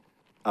coming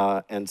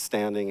and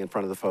standing in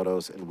front of the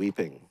photos and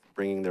weeping,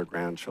 bringing their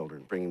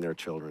grandchildren, bringing their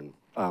children.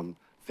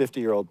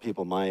 50-year-old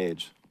people my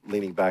age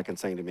leaning back and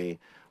saying to me,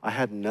 I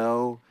had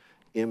no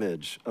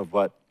image of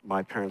what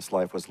my parents'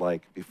 life was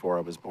like before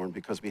I was born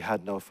because we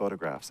had no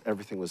photographs.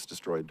 Everything was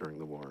destroyed during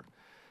the war.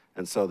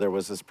 And so there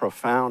was this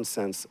profound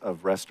sense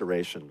of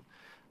restoration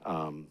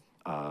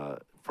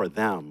for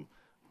them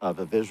of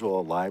a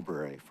visual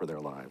library for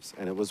their lives.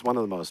 And it was one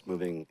of the most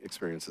moving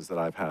experiences that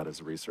I've had as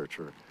a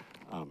researcher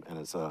and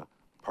as a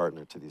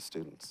partner to these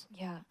students.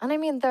 Yeah, and I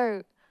mean,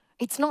 though,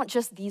 it's not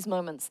just these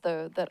moments,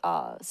 though, that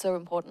are so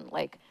important.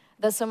 Like,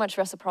 there's so much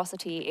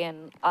reciprocity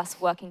in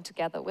us working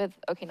together with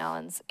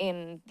Okinawans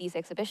in these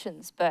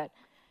exhibitions, but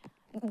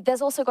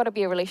there's also got to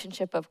be a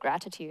relationship of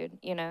gratitude,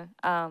 you know?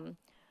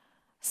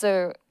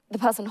 So the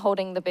person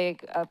holding the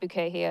big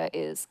bouquet here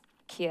is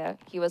Kia.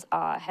 He was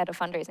our head of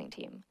fundraising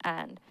team.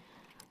 And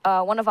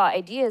one of our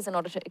ideas in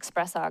order to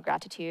express our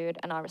gratitude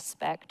and our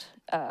respect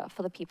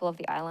for the people of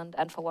the island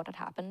and for what had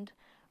happened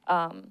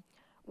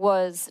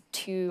was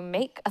to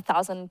make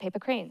 1,000 paper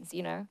cranes,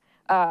 you know.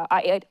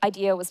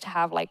 Idea was to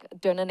have like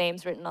donor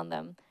names written on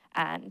them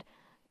and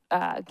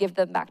give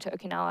them back to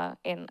Okinawa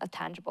in a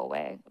tangible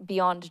way,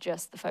 beyond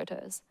just the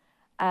photos.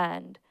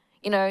 And,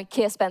 you know,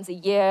 Keir spends a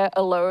year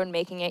alone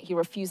making it. He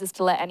refuses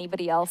to let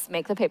anybody else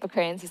make the paper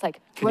cranes. He's like,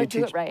 won't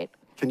do it right.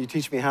 Can you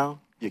teach me how?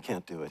 You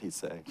can't do it, he'd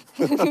say.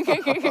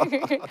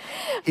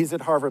 He's at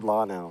Harvard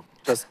Law now.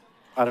 Just,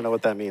 I don't know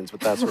what that means, but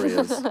that's where he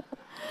is.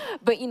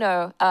 But, you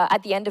know,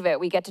 at the end of it,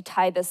 we get to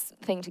tie this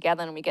thing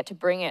together and we get to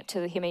bring it to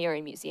the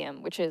Himayuri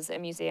Museum, which is a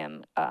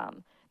museum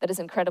that is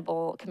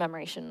incredible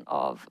commemoration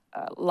of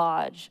a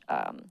large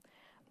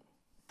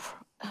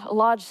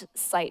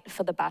site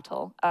for the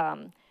battle.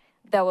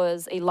 There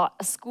was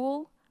a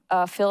school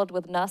filled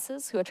with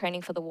nurses who were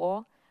training for the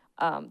war.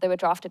 They were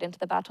drafted into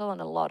the battle,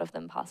 and a lot of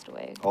them passed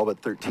away. All but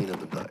 13 of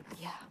them died.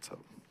 Yeah. So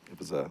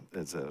it's a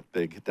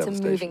big devastation. It's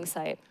a moving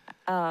site.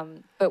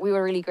 But we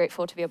were really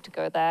grateful to be able to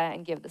go there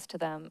and give this to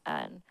them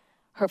and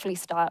hopefully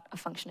start a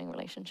functioning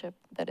relationship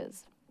that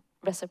is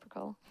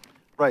reciprocal.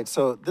 Right,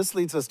 so this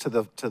leads us to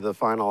the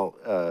final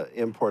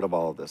import of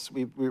all of this.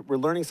 We're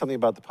learning something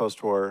about the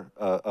post-war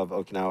of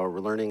Okinawa. We're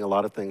learning a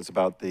lot of things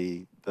about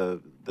the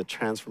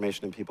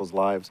transformation in people's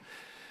lives.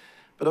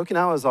 But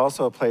Okinawa is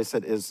also a place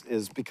that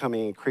is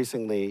becoming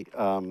increasingly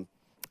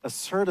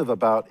assertive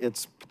about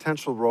its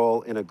potential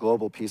role in a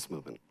global peace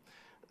movement.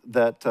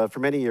 That for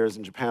many years,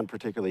 in Japan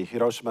particularly,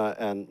 Hiroshima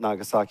and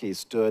Nagasaki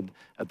stood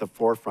at the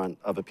forefront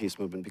of a peace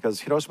movement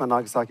because Hiroshima and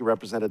Nagasaki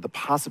represented the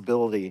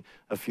possibility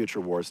of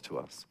future wars to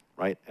us,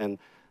 right? And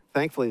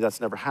thankfully, that's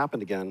never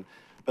happened again.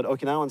 But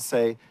Okinawans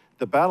say,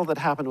 the battle that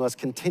happened to us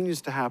continues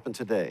to happen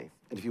today.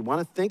 And if you want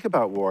to think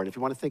about war, and if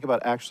you want to think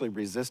about actually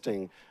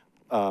resisting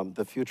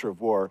the future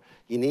of war,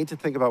 you need to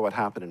think about what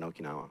happened in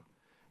Okinawa.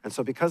 And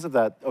so because of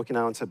that,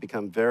 Okinawans have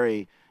become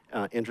very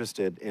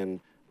interested in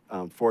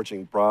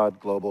forging broad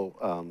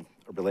global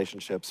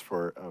relationships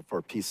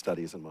for peace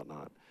studies and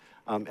whatnot.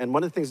 And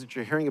one of the things that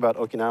you're hearing about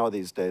Okinawa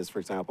these days, for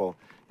example,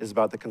 is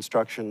about the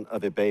construction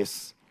of a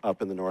base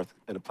up in the north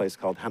in a place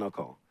called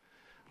Henoko.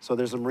 So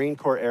there's a Marine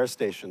Corps air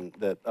station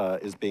that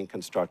is being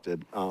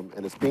constructed,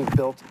 and it's being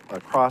built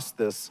across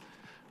this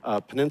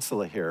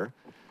peninsula here.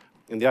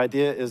 And the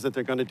idea is that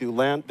they're going to do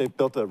they've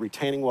built a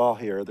retaining wall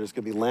here, there's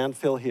going to be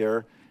landfill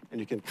here, and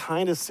you can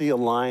kind of see a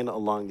line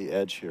along the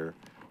edge here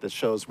that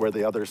shows where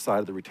the other side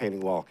of the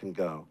retaining wall can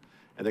go.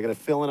 And they're going to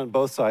fill in on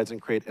both sides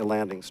and create a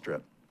landing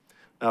strip.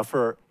 Now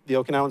for the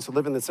Okinawans who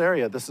live in this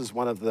area, this is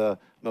one of the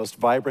most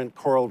vibrant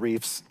coral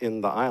reefs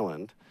in the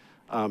island.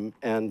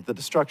 And the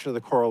destruction of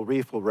the coral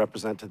reef will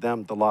represent to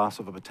them the loss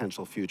of a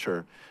potential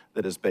future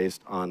that is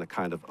based on a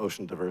kind of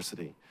ocean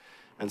diversity.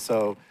 And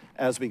so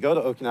as we go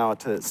to Okinawa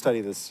to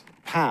study this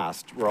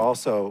past, we're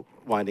also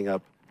winding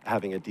up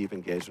having a deep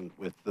engagement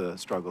with the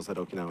struggles that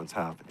Okinawans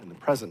have in the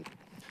present.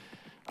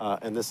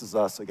 And this is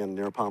us, again,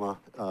 Nirupama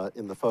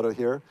in the photo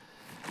here,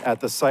 at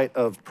the site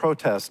of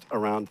protest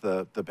around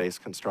the base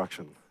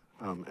construction.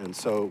 And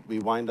so we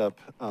wind up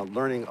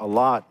learning a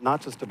lot,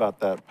 not just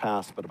about that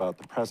past, but about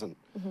the present.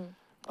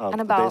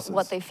 And about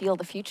what they feel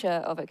the future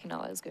of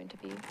Okinawa is going to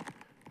be.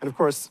 And of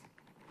course,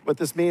 what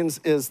this means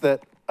is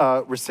that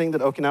we're seeing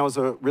that Okinawa is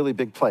a really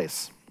big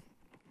place.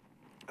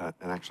 And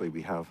actually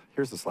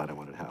here's the slide I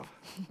wanted to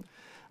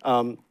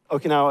have.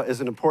 Okinawa is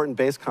an important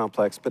base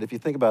complex, but if you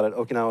think about it,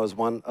 Okinawa is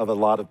one of a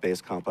lot of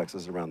base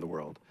complexes around the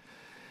world.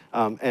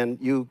 And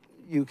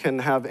you can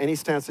have any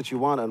stance that you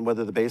want on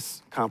whether the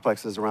base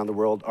complexes around the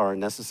world are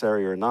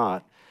necessary or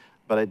not,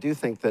 but I do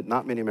think that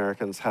not many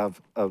Americans have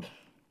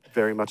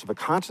very much of a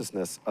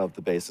consciousness of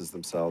the bases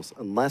themselves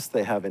unless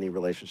they have any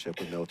relationship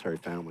with military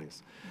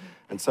families.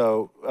 And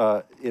so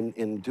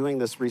in doing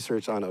this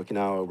research on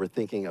Okinawa, we're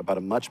thinking about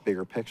a much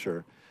bigger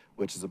picture,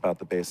 which is about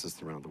the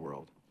bases around the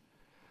world.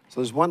 So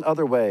there's one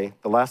other way,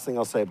 the last thing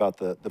I'll say about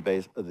the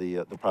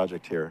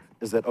project here,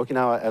 is that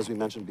Okinawa, as we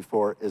mentioned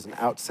before, is an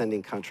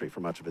outsending country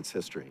for much of its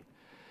history.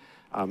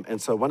 And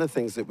so one of the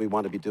things that we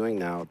want to be doing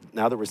now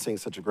that we're seeing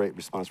such a great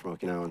response from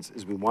Okinawans,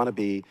 is we want to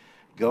be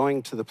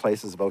going to the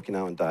places of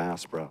Okinawan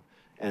diaspora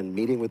and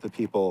meeting with the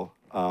people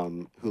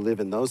who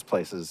live in those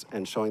places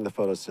and showing the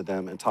photos to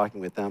them and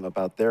talking with them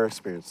about their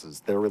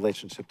experiences, their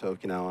relationship to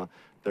Okinawa,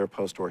 their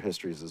post-war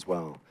histories as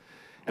well.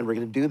 And we're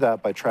going to do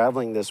that by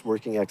traveling this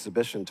working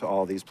exhibition to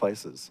all these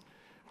places.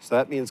 So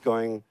that means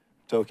going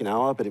to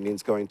Okinawa, but it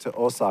means going to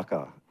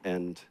Osaka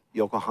and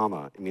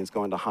Yokohama. It means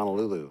going to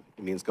Honolulu.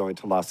 It means going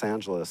to Los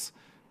Angeles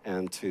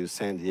and to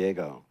San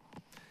Diego.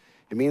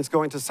 It means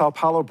going to Sao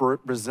Paulo,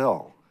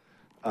 Brazil,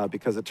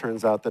 because it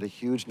turns out that a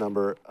huge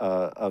number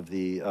of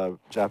the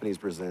Japanese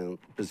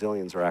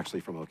Brazilians are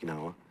actually from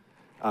Okinawa.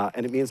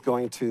 And it means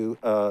going to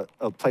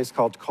a place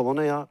called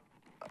Colonia,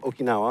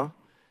 Okinawa,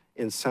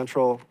 in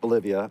central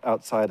Bolivia,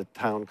 outside a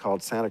town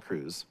called Santa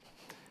Cruz,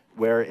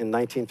 where in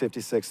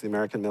 1956, the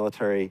American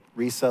military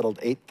resettled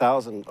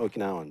 8,000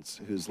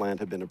 Okinawans whose land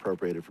had been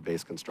appropriated for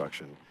base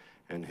construction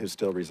and who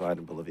still reside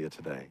in Bolivia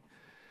today.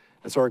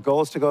 And so our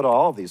goal is to go to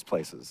all of these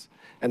places.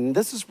 And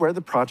this is where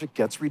the project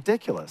gets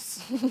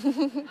ridiculous.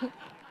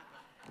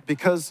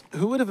 Because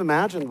who would have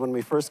imagined when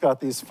we first got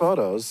these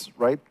photos,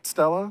 right,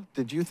 Stella?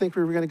 Did you think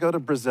we were going to go to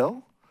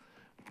Brazil?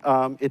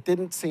 It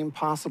didn't seem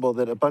possible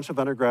that a bunch of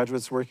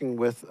undergraduates working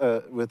with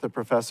a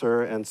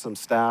professor and some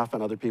staff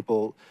and other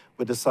people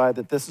would decide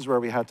that this is where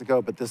we had to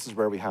go, but this is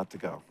where we had to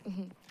go.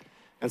 Mm-hmm.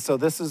 And so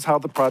this is how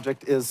the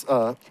project is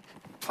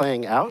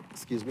playing out,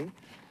 excuse me.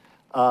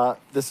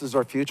 This is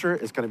our future.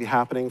 It's going to be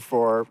happening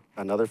for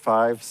another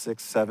 5,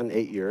 6, 7,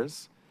 8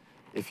 years.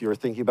 If you're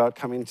thinking about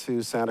coming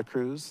to Santa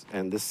Cruz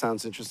and this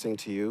sounds interesting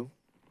to you,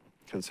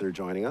 consider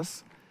joining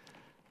us.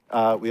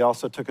 We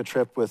also took a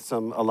trip with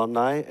some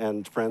alumni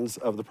and friends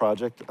of the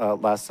project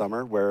last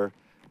summer where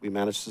we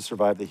managed to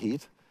survive the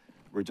heat.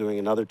 We're doing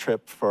another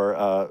trip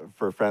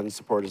for friends,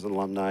 supporters, and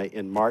alumni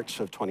in March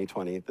of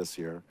 2020 this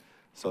year.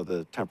 So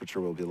the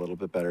temperature will be a little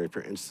bit better. If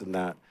you're interested in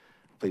that,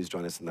 please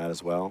join us in that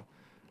as well.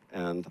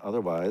 And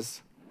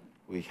otherwise,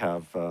 we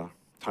have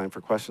time for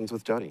questions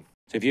with Jody.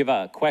 So if you have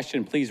a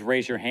question, please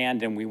raise your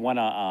hand, and we want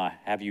to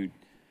have you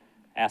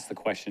ask the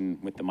question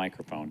with the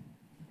microphone.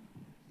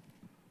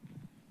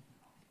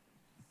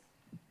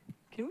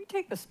 Can we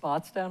take the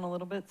spots down a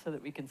little bit so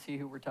that we can see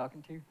who we're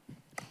talking to?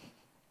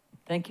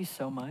 Thank you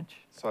so much.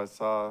 So I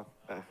saw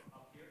a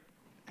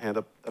hand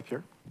up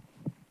here.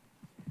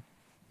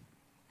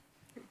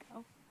 Here we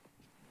go.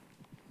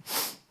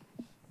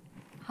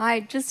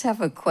 Hi, just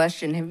have a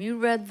question. Have you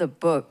read the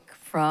book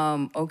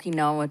From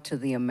Okinawa to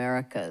the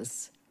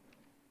Americas?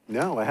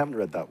 No, I haven't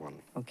read that one.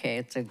 Okay,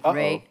 it's a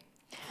great.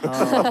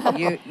 Oh,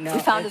 no, We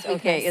found his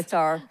okay. weakness. It's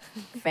our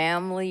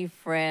family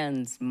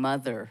friend's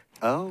mother,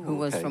 who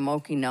was okay. from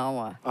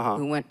Okinawa,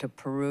 who went to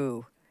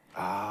Peru,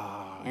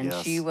 and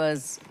yes. she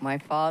was. My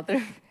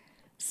father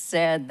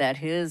said that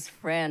his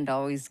friend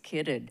always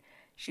kidded.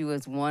 She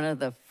was one of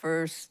the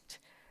first,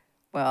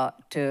 well,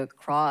 to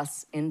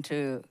cross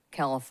into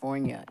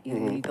California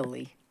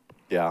illegally.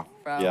 Yeah,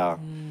 From yeah. South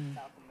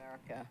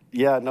America.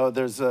 Yeah, no,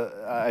 there's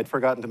I'd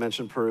forgotten to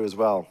mention Peru as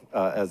well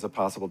as a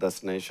possible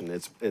destination.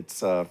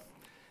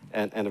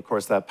 And of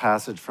course that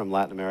passage from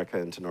Latin America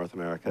into North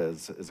America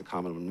is a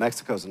common one.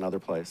 Mexico's another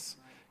place.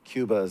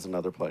 Cuba is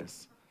another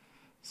place.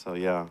 So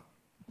yeah,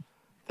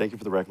 thank you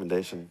for the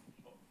recommendation.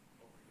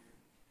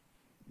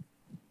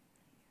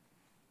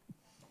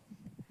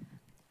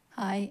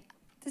 Hi,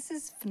 this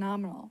is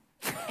phenomenal.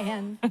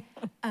 And,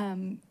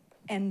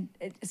 and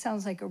it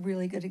sounds like a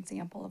really good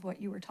example of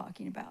what you were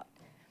talking about.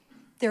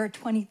 There are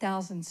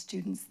 20,000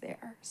 students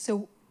there.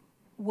 So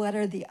what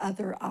are the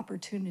other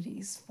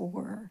opportunities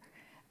for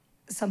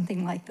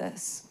something like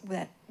this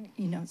that,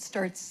 you know,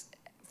 starts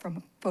from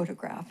a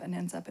photograph and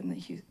ends up in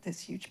this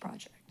huge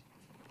project?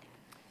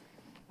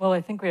 Well,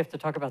 I think we have to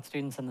talk about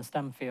students in the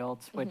STEM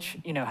fields, which,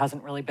 you know,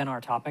 hasn't really been our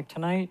topic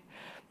tonight.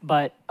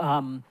 But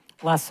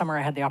last summer,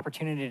 I had the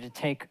opportunity to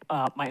take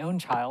my own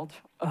child,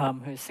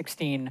 who's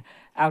 16,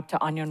 out to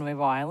Año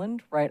Nuevo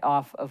Island, right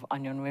off of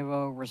Año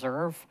Nuevo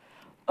Reserve.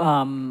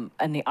 And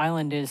the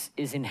island is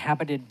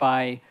inhabited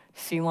by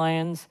sea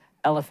lions,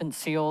 elephant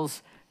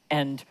seals,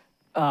 and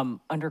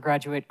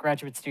undergraduate,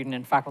 graduate student,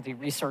 and faculty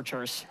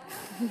researchers,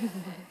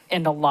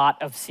 and a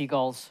lot of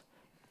seagulls.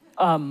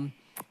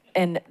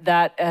 And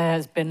that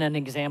has been an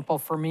example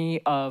for me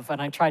of,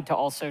 and I tried to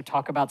also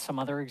talk about some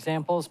other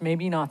examples,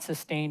 maybe not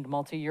sustained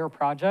multi-year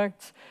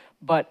projects,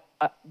 but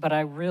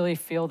I really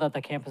feel that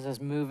the campus is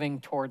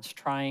moving towards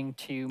trying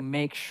to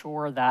make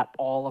sure that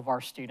all of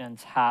our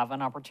students have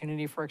an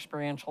opportunity for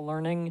experiential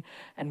learning,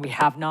 and we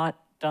have not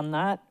done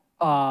that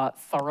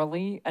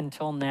thoroughly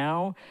until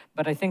now.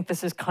 But I think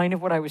this is kind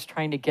of what I was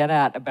trying to get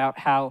at about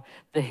how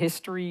the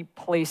history,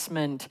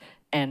 placement,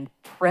 and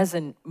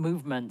present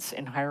movements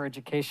in higher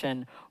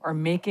education are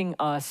making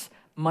us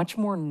much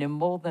more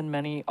nimble than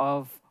many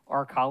of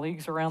our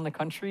colleagues around the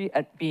country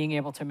at being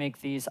able to make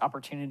these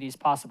opportunities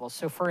possible.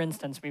 So for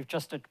instance, we've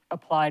just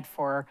applied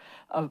for,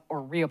 or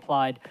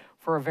reapplied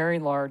for a very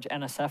large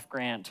NSF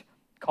grant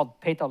called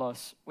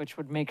Pétalos, which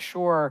would make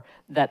sure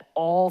that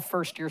all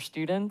first-year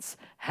students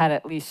had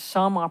at least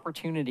some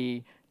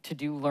opportunity to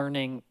do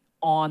learning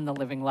on the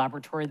living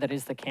laboratory that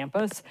is the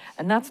campus.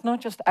 And that's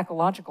not just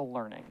ecological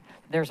learning.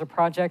 There's a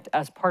project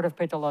as part of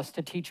Pétalos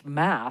to teach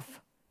math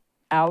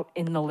out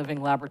in the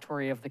living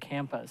laboratory of the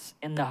campus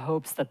in the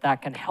hopes that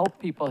that can help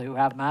people who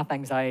have math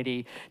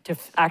anxiety to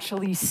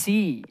actually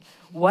see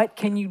what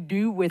can you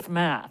do with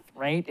math,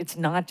 right? It's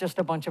not just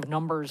a bunch of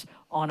numbers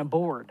on a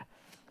board.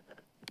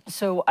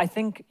 So I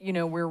think, you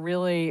know, we're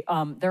really,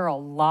 there are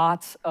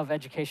lots of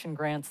education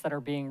grants that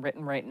are being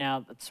written right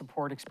now that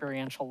support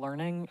experiential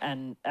learning.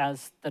 And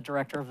as the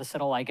director of the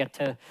CITL, I get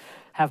to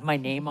have my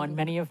name on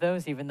many of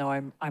those, even though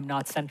I'm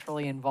not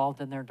centrally involved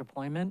in their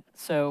deployment.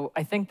 So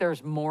I think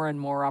there's more and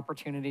more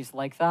opportunities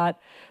like that.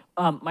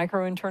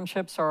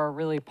 Micro-internships are a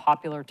really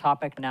popular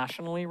topic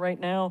nationally right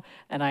now.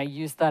 And I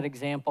used that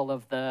example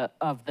of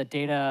the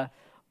data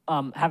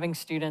having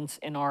students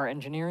in our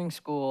engineering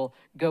school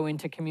go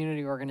into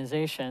community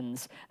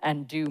organizations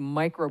and do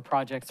micro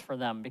projects for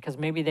them, because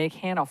maybe they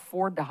can't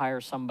afford to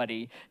hire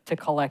somebody to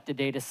collect a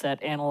data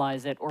set,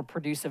 analyze it, or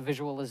produce a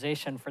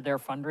visualization for their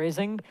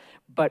fundraising.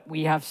 But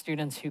we have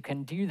students who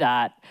can do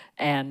that,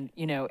 and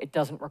it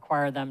doesn't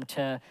require them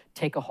to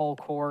take a whole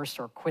course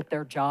or quit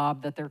their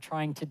job that they're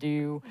trying to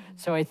do.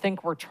 So I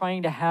think we're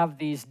trying to have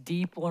these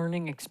deep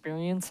learning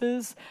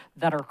experiences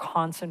that are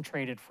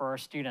concentrated for our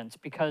students,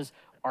 because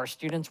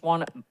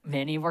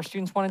many of our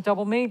students want to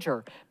double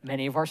major.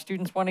 Many of our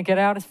students want to get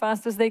out as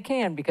fast as they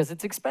can because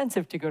it's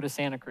expensive to go to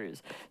Santa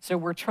Cruz. So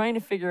we're trying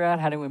to figure out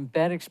how to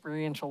embed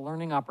experiential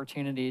learning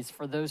opportunities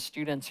for those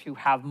students who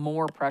have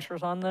more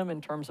pressures on them in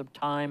terms of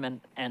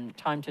time and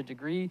time to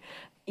degree,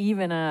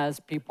 even as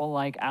people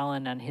like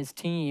Alan and his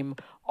team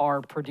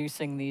are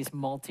producing these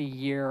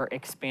multi-year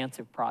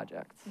expansive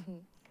projects.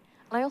 And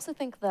I also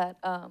think that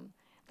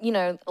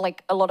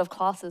like a lot of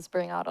classes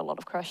bring out a lot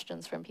of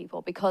questions from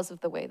people because of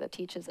the way that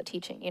teachers are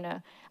teaching,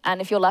 And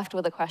if you're left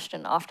with a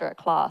question after a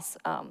class,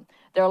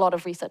 there are a lot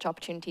of research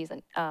opportunities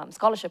and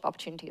scholarship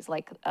opportunities,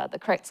 like the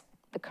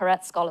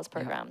Correct Scholars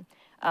Program.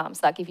 So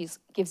that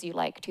gives you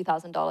like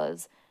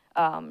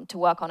 $2,000 to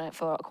work on it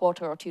for a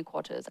quarter or 2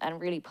 quarters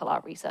and really pull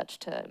out research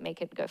to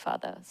make it go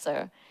further.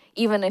 So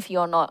even if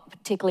you're not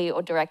particularly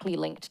or directly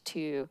linked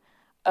to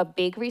a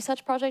big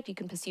research project, you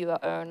can pursue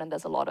your own, and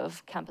there's a lot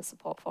of campus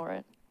support for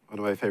it. One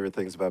of my favorite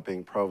things about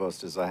being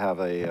provost is I have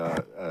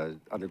a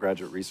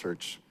undergraduate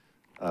research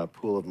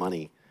pool of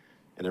money,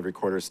 and every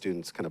quarter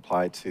students can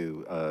apply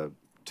to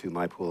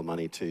my pool of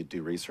money to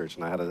do research.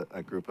 And I had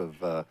a group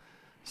of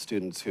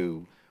students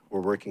who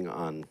were working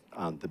on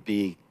the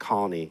bee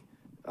colony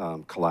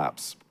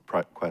collapse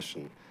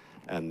question,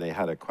 and they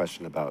had a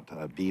question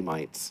about bee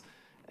mites,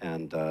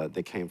 and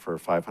they came for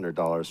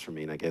 $500 from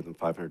me, and I gave them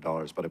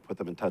 $500, but I put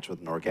them in touch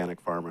with an organic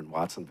farmer in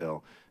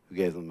Watsonville who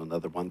gave them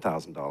another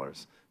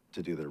 $1,000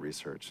 to do their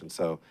research. And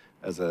so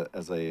as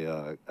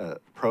a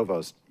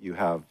provost, you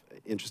have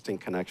interesting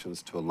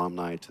connections to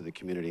alumni, to the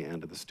community,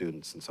 and to the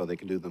students. And so they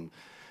can do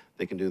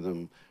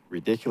them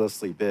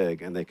ridiculously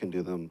big, and they can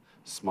do them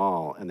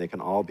small, and they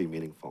can all be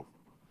meaningful.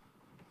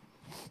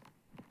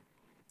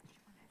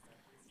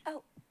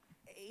 Oh,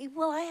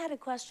 well, I had a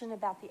question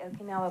about the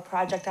Okinawa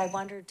project. I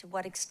wondered to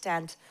what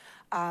extent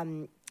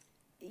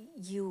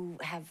you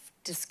have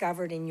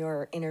discovered in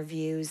your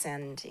interviews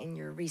and in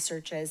your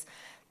researches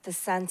the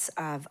sense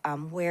of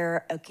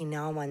where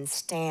Okinawans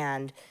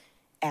stand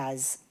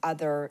as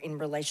other in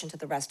relation to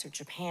the rest of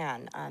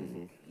Japan,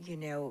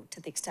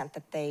 to the extent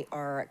that they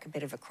are at a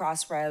bit of a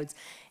crossroads.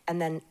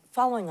 And then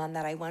following on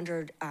that, I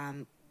wondered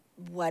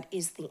what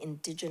is the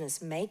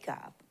indigenous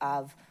makeup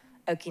of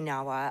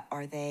Okinawa?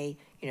 Are they,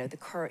 the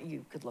current,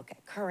 you could look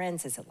at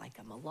currents, is it like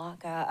a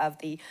Malacca of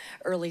the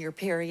earlier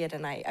period?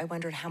 And I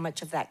wondered how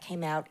much of that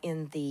came out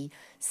in the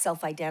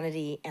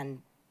self-identity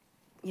and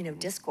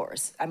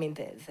discourse. I mean,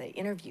 the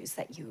interviews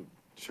that you.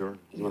 Sure.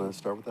 You want to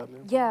start with that now?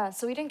 Yeah,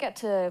 so we didn't get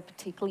to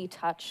particularly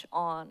touch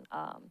on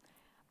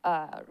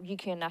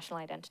Ryukyuan national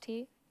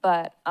identity,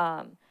 but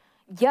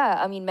yeah,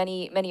 I mean,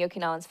 many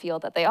Okinawans feel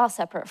that they are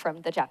separate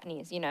from the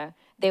Japanese.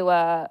 They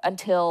were,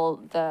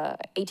 until the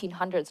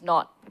 1800s,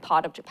 not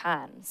part of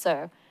Japan.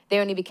 So they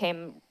only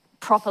became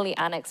properly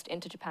annexed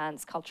into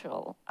Japan's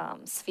cultural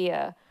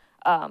sphere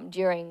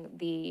during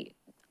the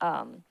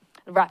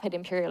rapid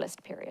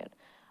imperialist period.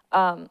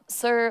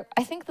 So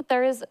I think that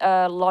there's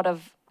a lot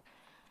of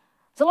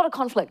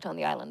conflict on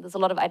the island. There's a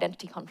lot of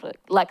identity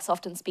conflict. Lex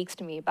often speaks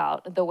to me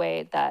about the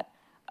way that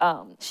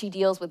she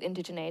deals with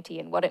indigeneity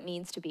and what it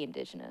means to be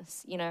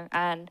indigenous,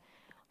 and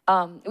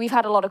we've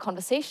had a lot of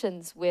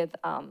conversations with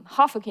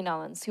half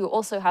Okinawans who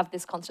also have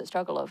this constant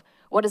struggle of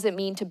what does it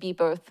mean to be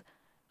both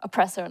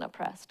oppressor and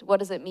oppressed? What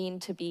does it mean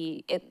to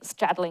be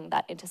straddling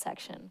that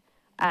intersection?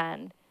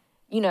 And,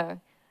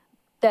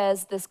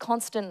 there's this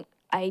constant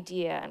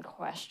idea and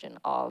question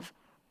of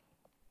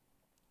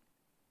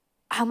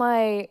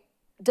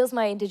does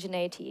my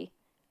indigeneity,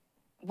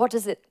 what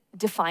does it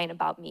define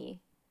about me?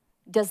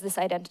 Does this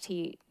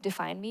identity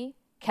define me?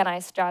 Can I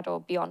straddle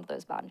beyond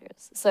those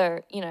boundaries?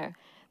 So,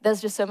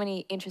 there's just so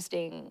many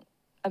interesting,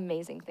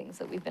 amazing things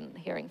that we've been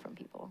hearing from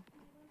people.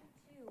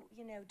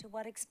 To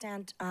what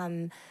extent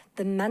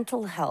the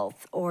mental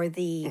health or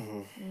the,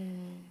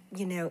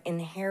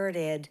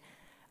 inherited,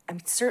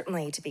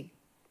 certainly to be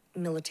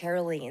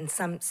militarily in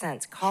some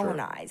sense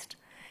colonized. Sure.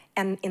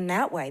 And in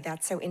that way,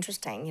 that's so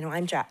interesting.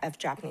 I'm of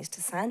Japanese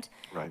descent.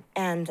 Right.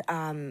 And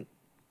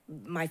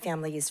my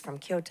family is from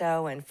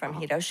Kyoto and from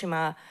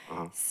Hiroshima,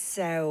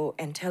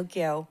 and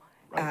Tokyo.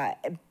 Right.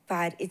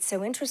 But it's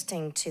so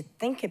interesting to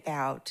think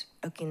about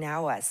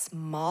Okinawa,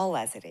 small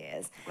as it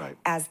is, right,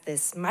 as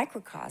this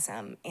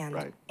microcosm and,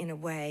 right, in a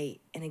way,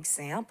 an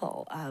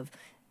example of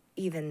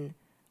even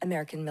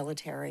American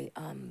military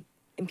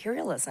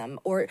imperialism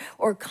or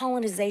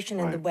colonization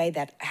in, right, the way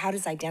that, how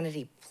does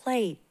identity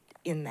play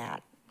in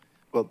that?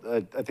 Well,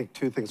 I think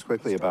two things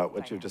quickly about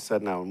what you've just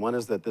said now. And one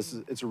is that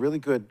it's a really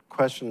good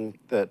question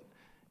that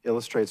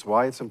illustrates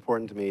why it's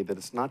important to me that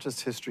it's not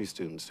just history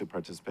students who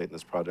participate in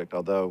this project,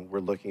 although we're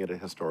looking at a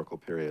historical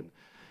period.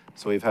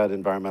 So we've had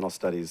environmental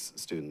studies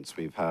students,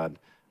 we've had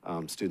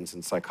students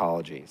in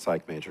psychology,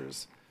 psych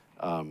majors,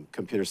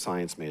 computer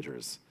science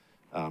majors.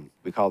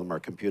 We call them our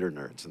computer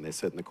nerds, and they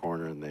sit in the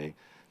corner and they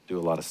do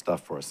a lot of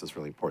stuff for us that's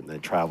really important. They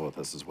travel with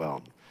us as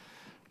well.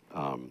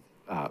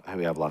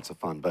 We have lots of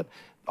fun, but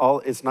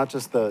it's not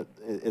just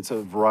it's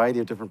a variety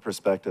of different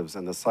perspectives,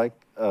 and the psych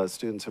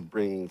students are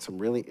bringing some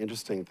really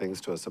interesting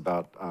things to us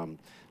about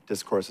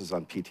discourses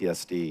on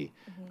PTSD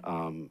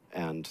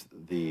and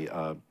the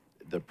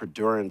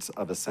perdurance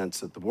of a sense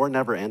that the war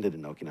never ended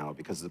in Okinawa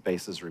because the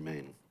bases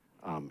remain.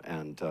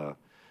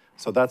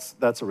 So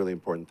that's a really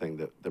important thing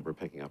that we're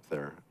picking up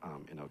there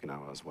in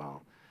Okinawa as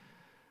well.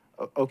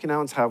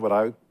 Okinawans have what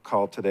I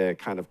call today a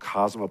kind of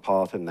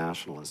cosmopolitan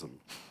nationalism.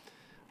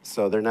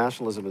 So their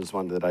nationalism is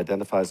one that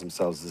identifies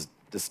themselves as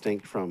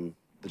distinct from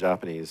the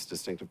Japanese,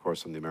 distinct, of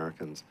course, from the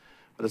Americans.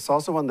 But it's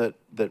also one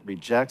that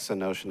rejects a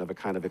notion of a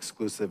kind of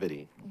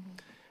exclusivity.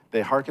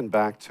 They hearken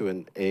back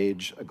to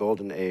a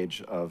golden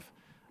age of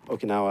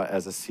Okinawa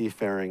as a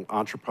seafaring,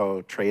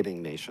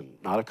 entrepot-trading nation,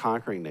 not a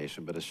conquering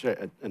nation, but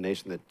a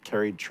nation that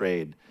carried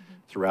trade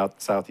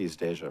throughout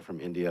Southeast Asia, from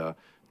India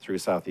through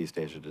Southeast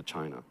Asia to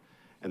China.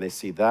 And they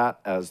see that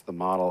as the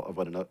model of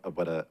what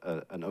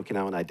an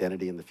Okinawan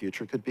identity in the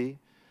future could be,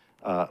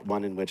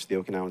 one in which the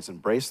Okinawans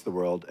embrace the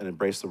world and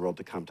embrace the world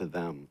to come to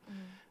them,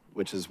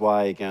 which is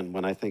why, again,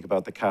 when I think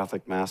about the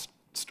Catholic Mass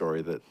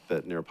story that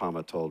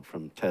Nirupama told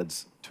from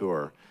Ted's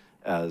tour,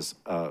 as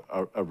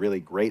a really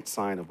great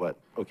sign of what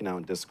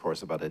Okinawan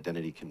discourse about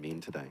identity can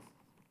mean today.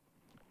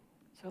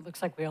 So it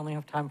looks like we only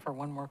have time for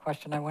one more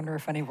question. I wonder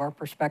if any of our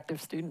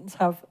prospective students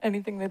have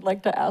anything they'd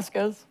like to ask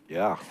us.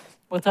 Yeah.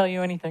 We'll tell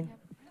you anything.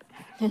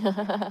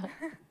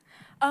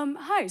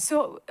 Hi,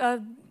 so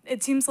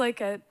it seems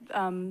like at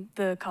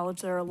the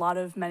college there are a lot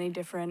of many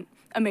different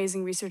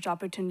amazing research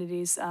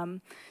opportunities.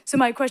 So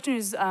my question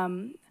is,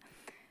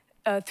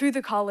 through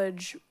the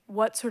college,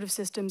 what sort of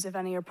systems, if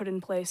any, are put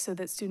in place so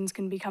that students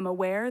can become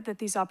aware that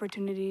these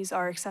opportunities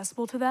are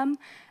accessible to them?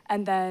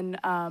 And then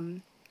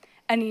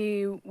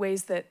any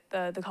ways that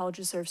the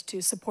college serves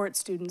to support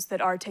students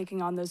that are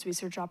taking on those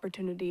research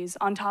opportunities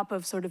on top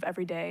of sort of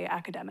everyday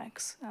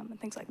academics and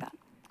things like that?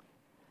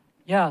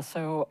 Yeah,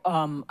 so,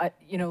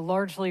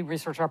 largely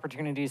research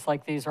opportunities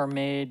like these are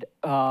made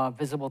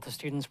visible to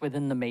students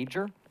within the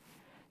major.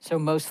 So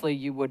mostly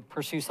you would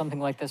pursue something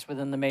like this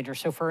within the major.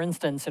 So for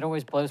instance, it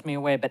always blows me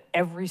away, but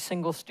every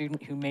single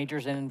student who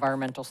majors in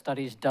environmental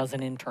studies does an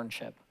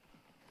internship.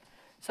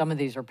 Some of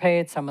these are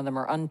paid, some of them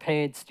are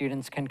unpaid.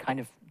 Students can kind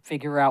of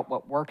figure out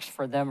what works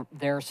for them,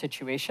 their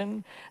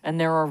situation. And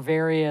there are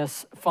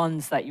various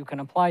funds that you can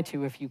apply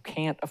to if you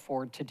can't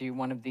afford to do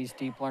one of these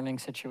deep learning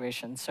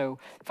situations. So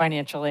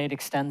financial aid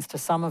extends to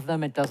some of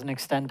them, it doesn't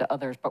extend to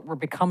others, but we're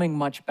becoming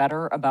much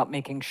better about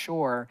making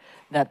sure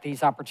that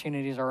these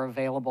opportunities are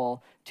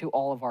available to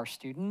all of our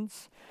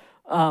students.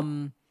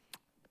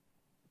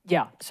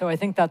 Yeah, so I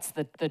think that's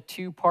the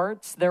two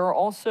parts. There are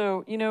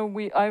also,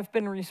 I've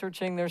been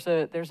researching, there's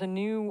a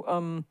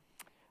new,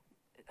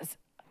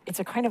 it's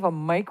a kind of a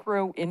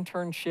micro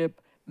internship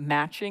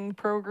matching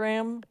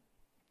program.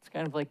 It's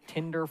kind of like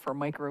Tinder for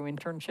micro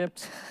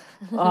internships,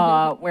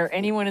 where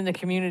anyone in the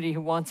community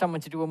who wants someone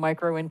to do a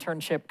micro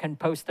internship can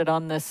post it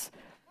on this,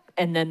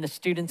 and then the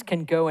students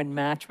can go and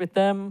match with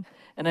them.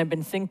 And I've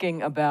been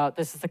thinking about,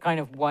 this is the kind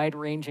of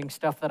wide-ranging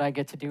stuff that I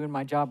get to do in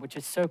my job, which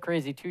is so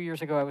crazy. 2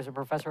 years ago, I was a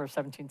professor of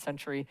 17th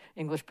century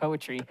English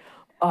poetry,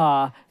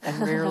 and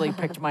rarely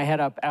picked my head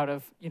up out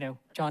of,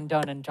 John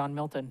Donne and John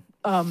Milton.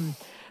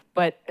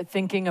 But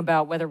thinking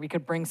about whether we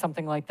could bring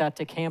something like that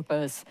to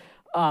campus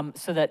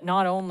so that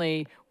not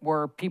only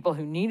were people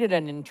who needed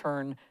an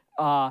intern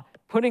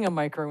putting a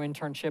micro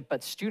internship,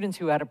 but students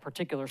who had a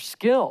particular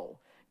skill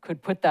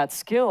could put that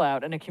skill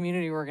out, and a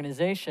community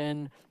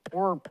organization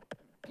or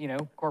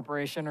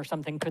corporation or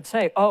something could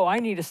say, oh, I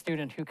need a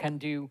student who can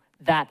do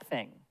that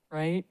thing,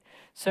 right?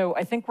 So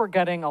I think we're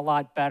getting a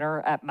lot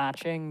better at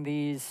matching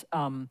these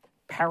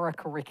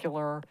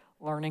paracurricular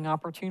learning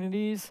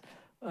opportunities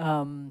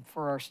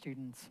for our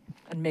students,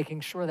 and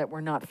making sure that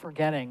we're not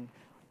forgetting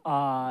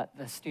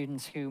the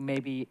students who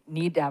maybe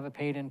need to have a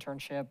paid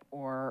internship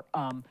or,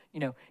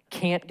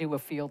 can't do a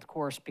field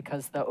course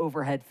because the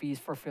overhead fees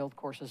for field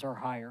courses are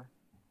higher.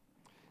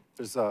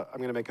 I'm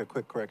going to make a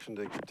quick correction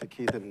to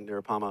Keith and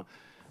Nirupama.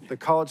 The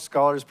College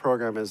Scholars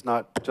Program is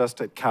not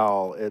just at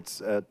Cal.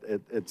 It's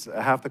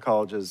half the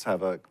colleges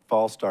have a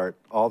fall start.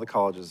 All the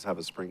colleges have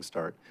a spring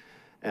start.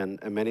 And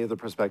many of the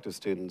prospective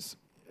students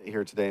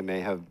here today may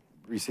have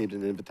received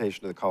an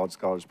invitation to the College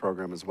Scholars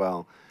Program as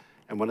well.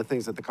 And one of the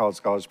things that the College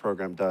Scholars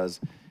Program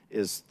does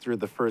is through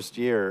the first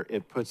year,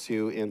 it puts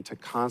you into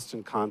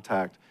constant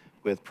contact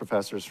with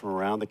professors from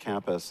around the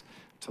campus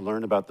to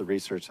learn about the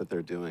research that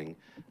they're doing.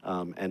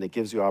 And it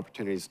gives you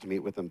opportunities to meet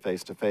with them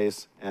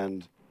face-to-face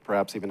and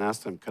perhaps even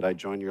ask them, could I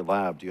join your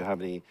lab? Do you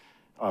have any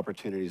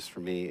opportunities for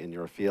me in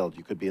your field?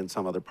 You could be in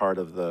some other part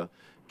of the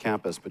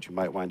campus, but you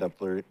might wind up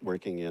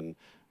working in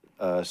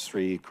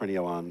Sri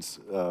Kriniawan's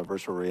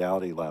virtual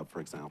reality lab, for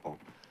example.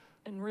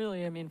 And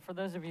really, I mean, for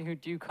those of you who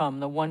do come,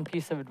 the one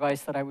piece of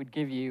advice that I would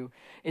give you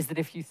is that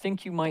if you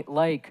think you might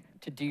like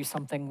to do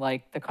something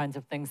like the kinds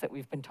of things that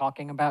we've been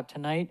talking about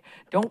tonight,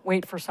 don't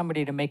wait for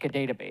somebody to make a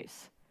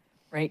database,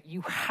 right? You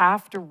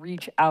have to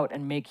reach out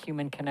and make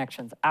human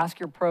connections.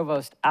 Ask your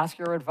provost, ask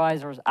your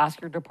advisors,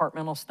 ask your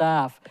departmental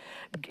staff.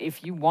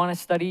 If you want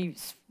to study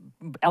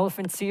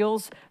elephant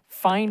seals,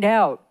 find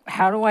out,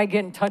 how do I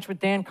get in touch with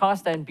Dan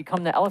Costa and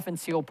become the elephant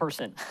seal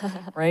person,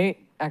 right?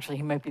 Actually,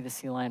 he might be the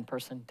sea lion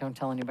person. Don't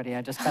tell anybody,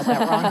 I just got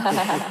that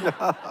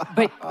wrong.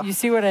 But you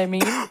see what I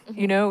mean?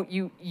 You know,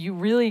 you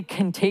really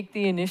can take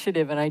the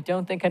initiative, and I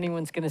don't think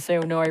anyone's gonna say,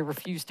 oh no, I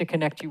refuse to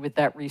connect you with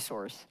that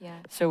resource. Yeah.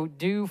 So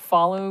do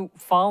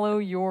follow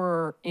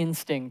your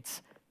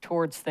instincts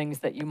towards things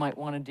that you might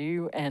wanna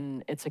do,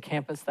 and it's a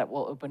campus that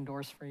will open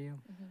doors for you.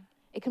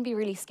 It can be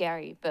really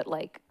scary, but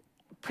like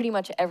pretty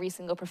much every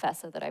single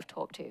professor that I've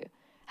talked to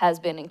has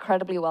been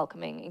incredibly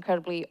welcoming,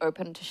 incredibly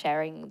open to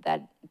sharing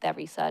their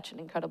research, and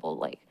incredible,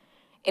 like,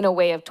 in a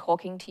way of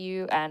talking to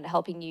you and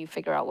helping you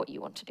figure out what you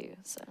want to do,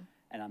 so.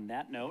 And on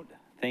that note,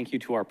 thank you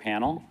to our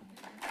panel.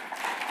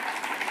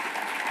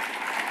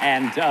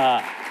 And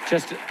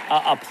just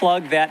a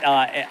plug that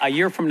a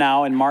year from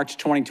now, in March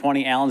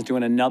 2020, Alan's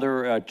doing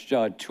another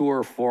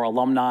tour for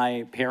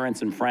alumni,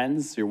 parents, and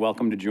friends. You're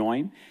welcome to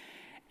join.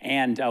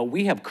 And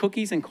we have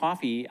cookies and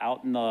coffee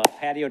out in the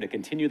patio to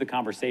continue the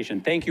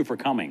conversation. Thank you for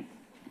coming.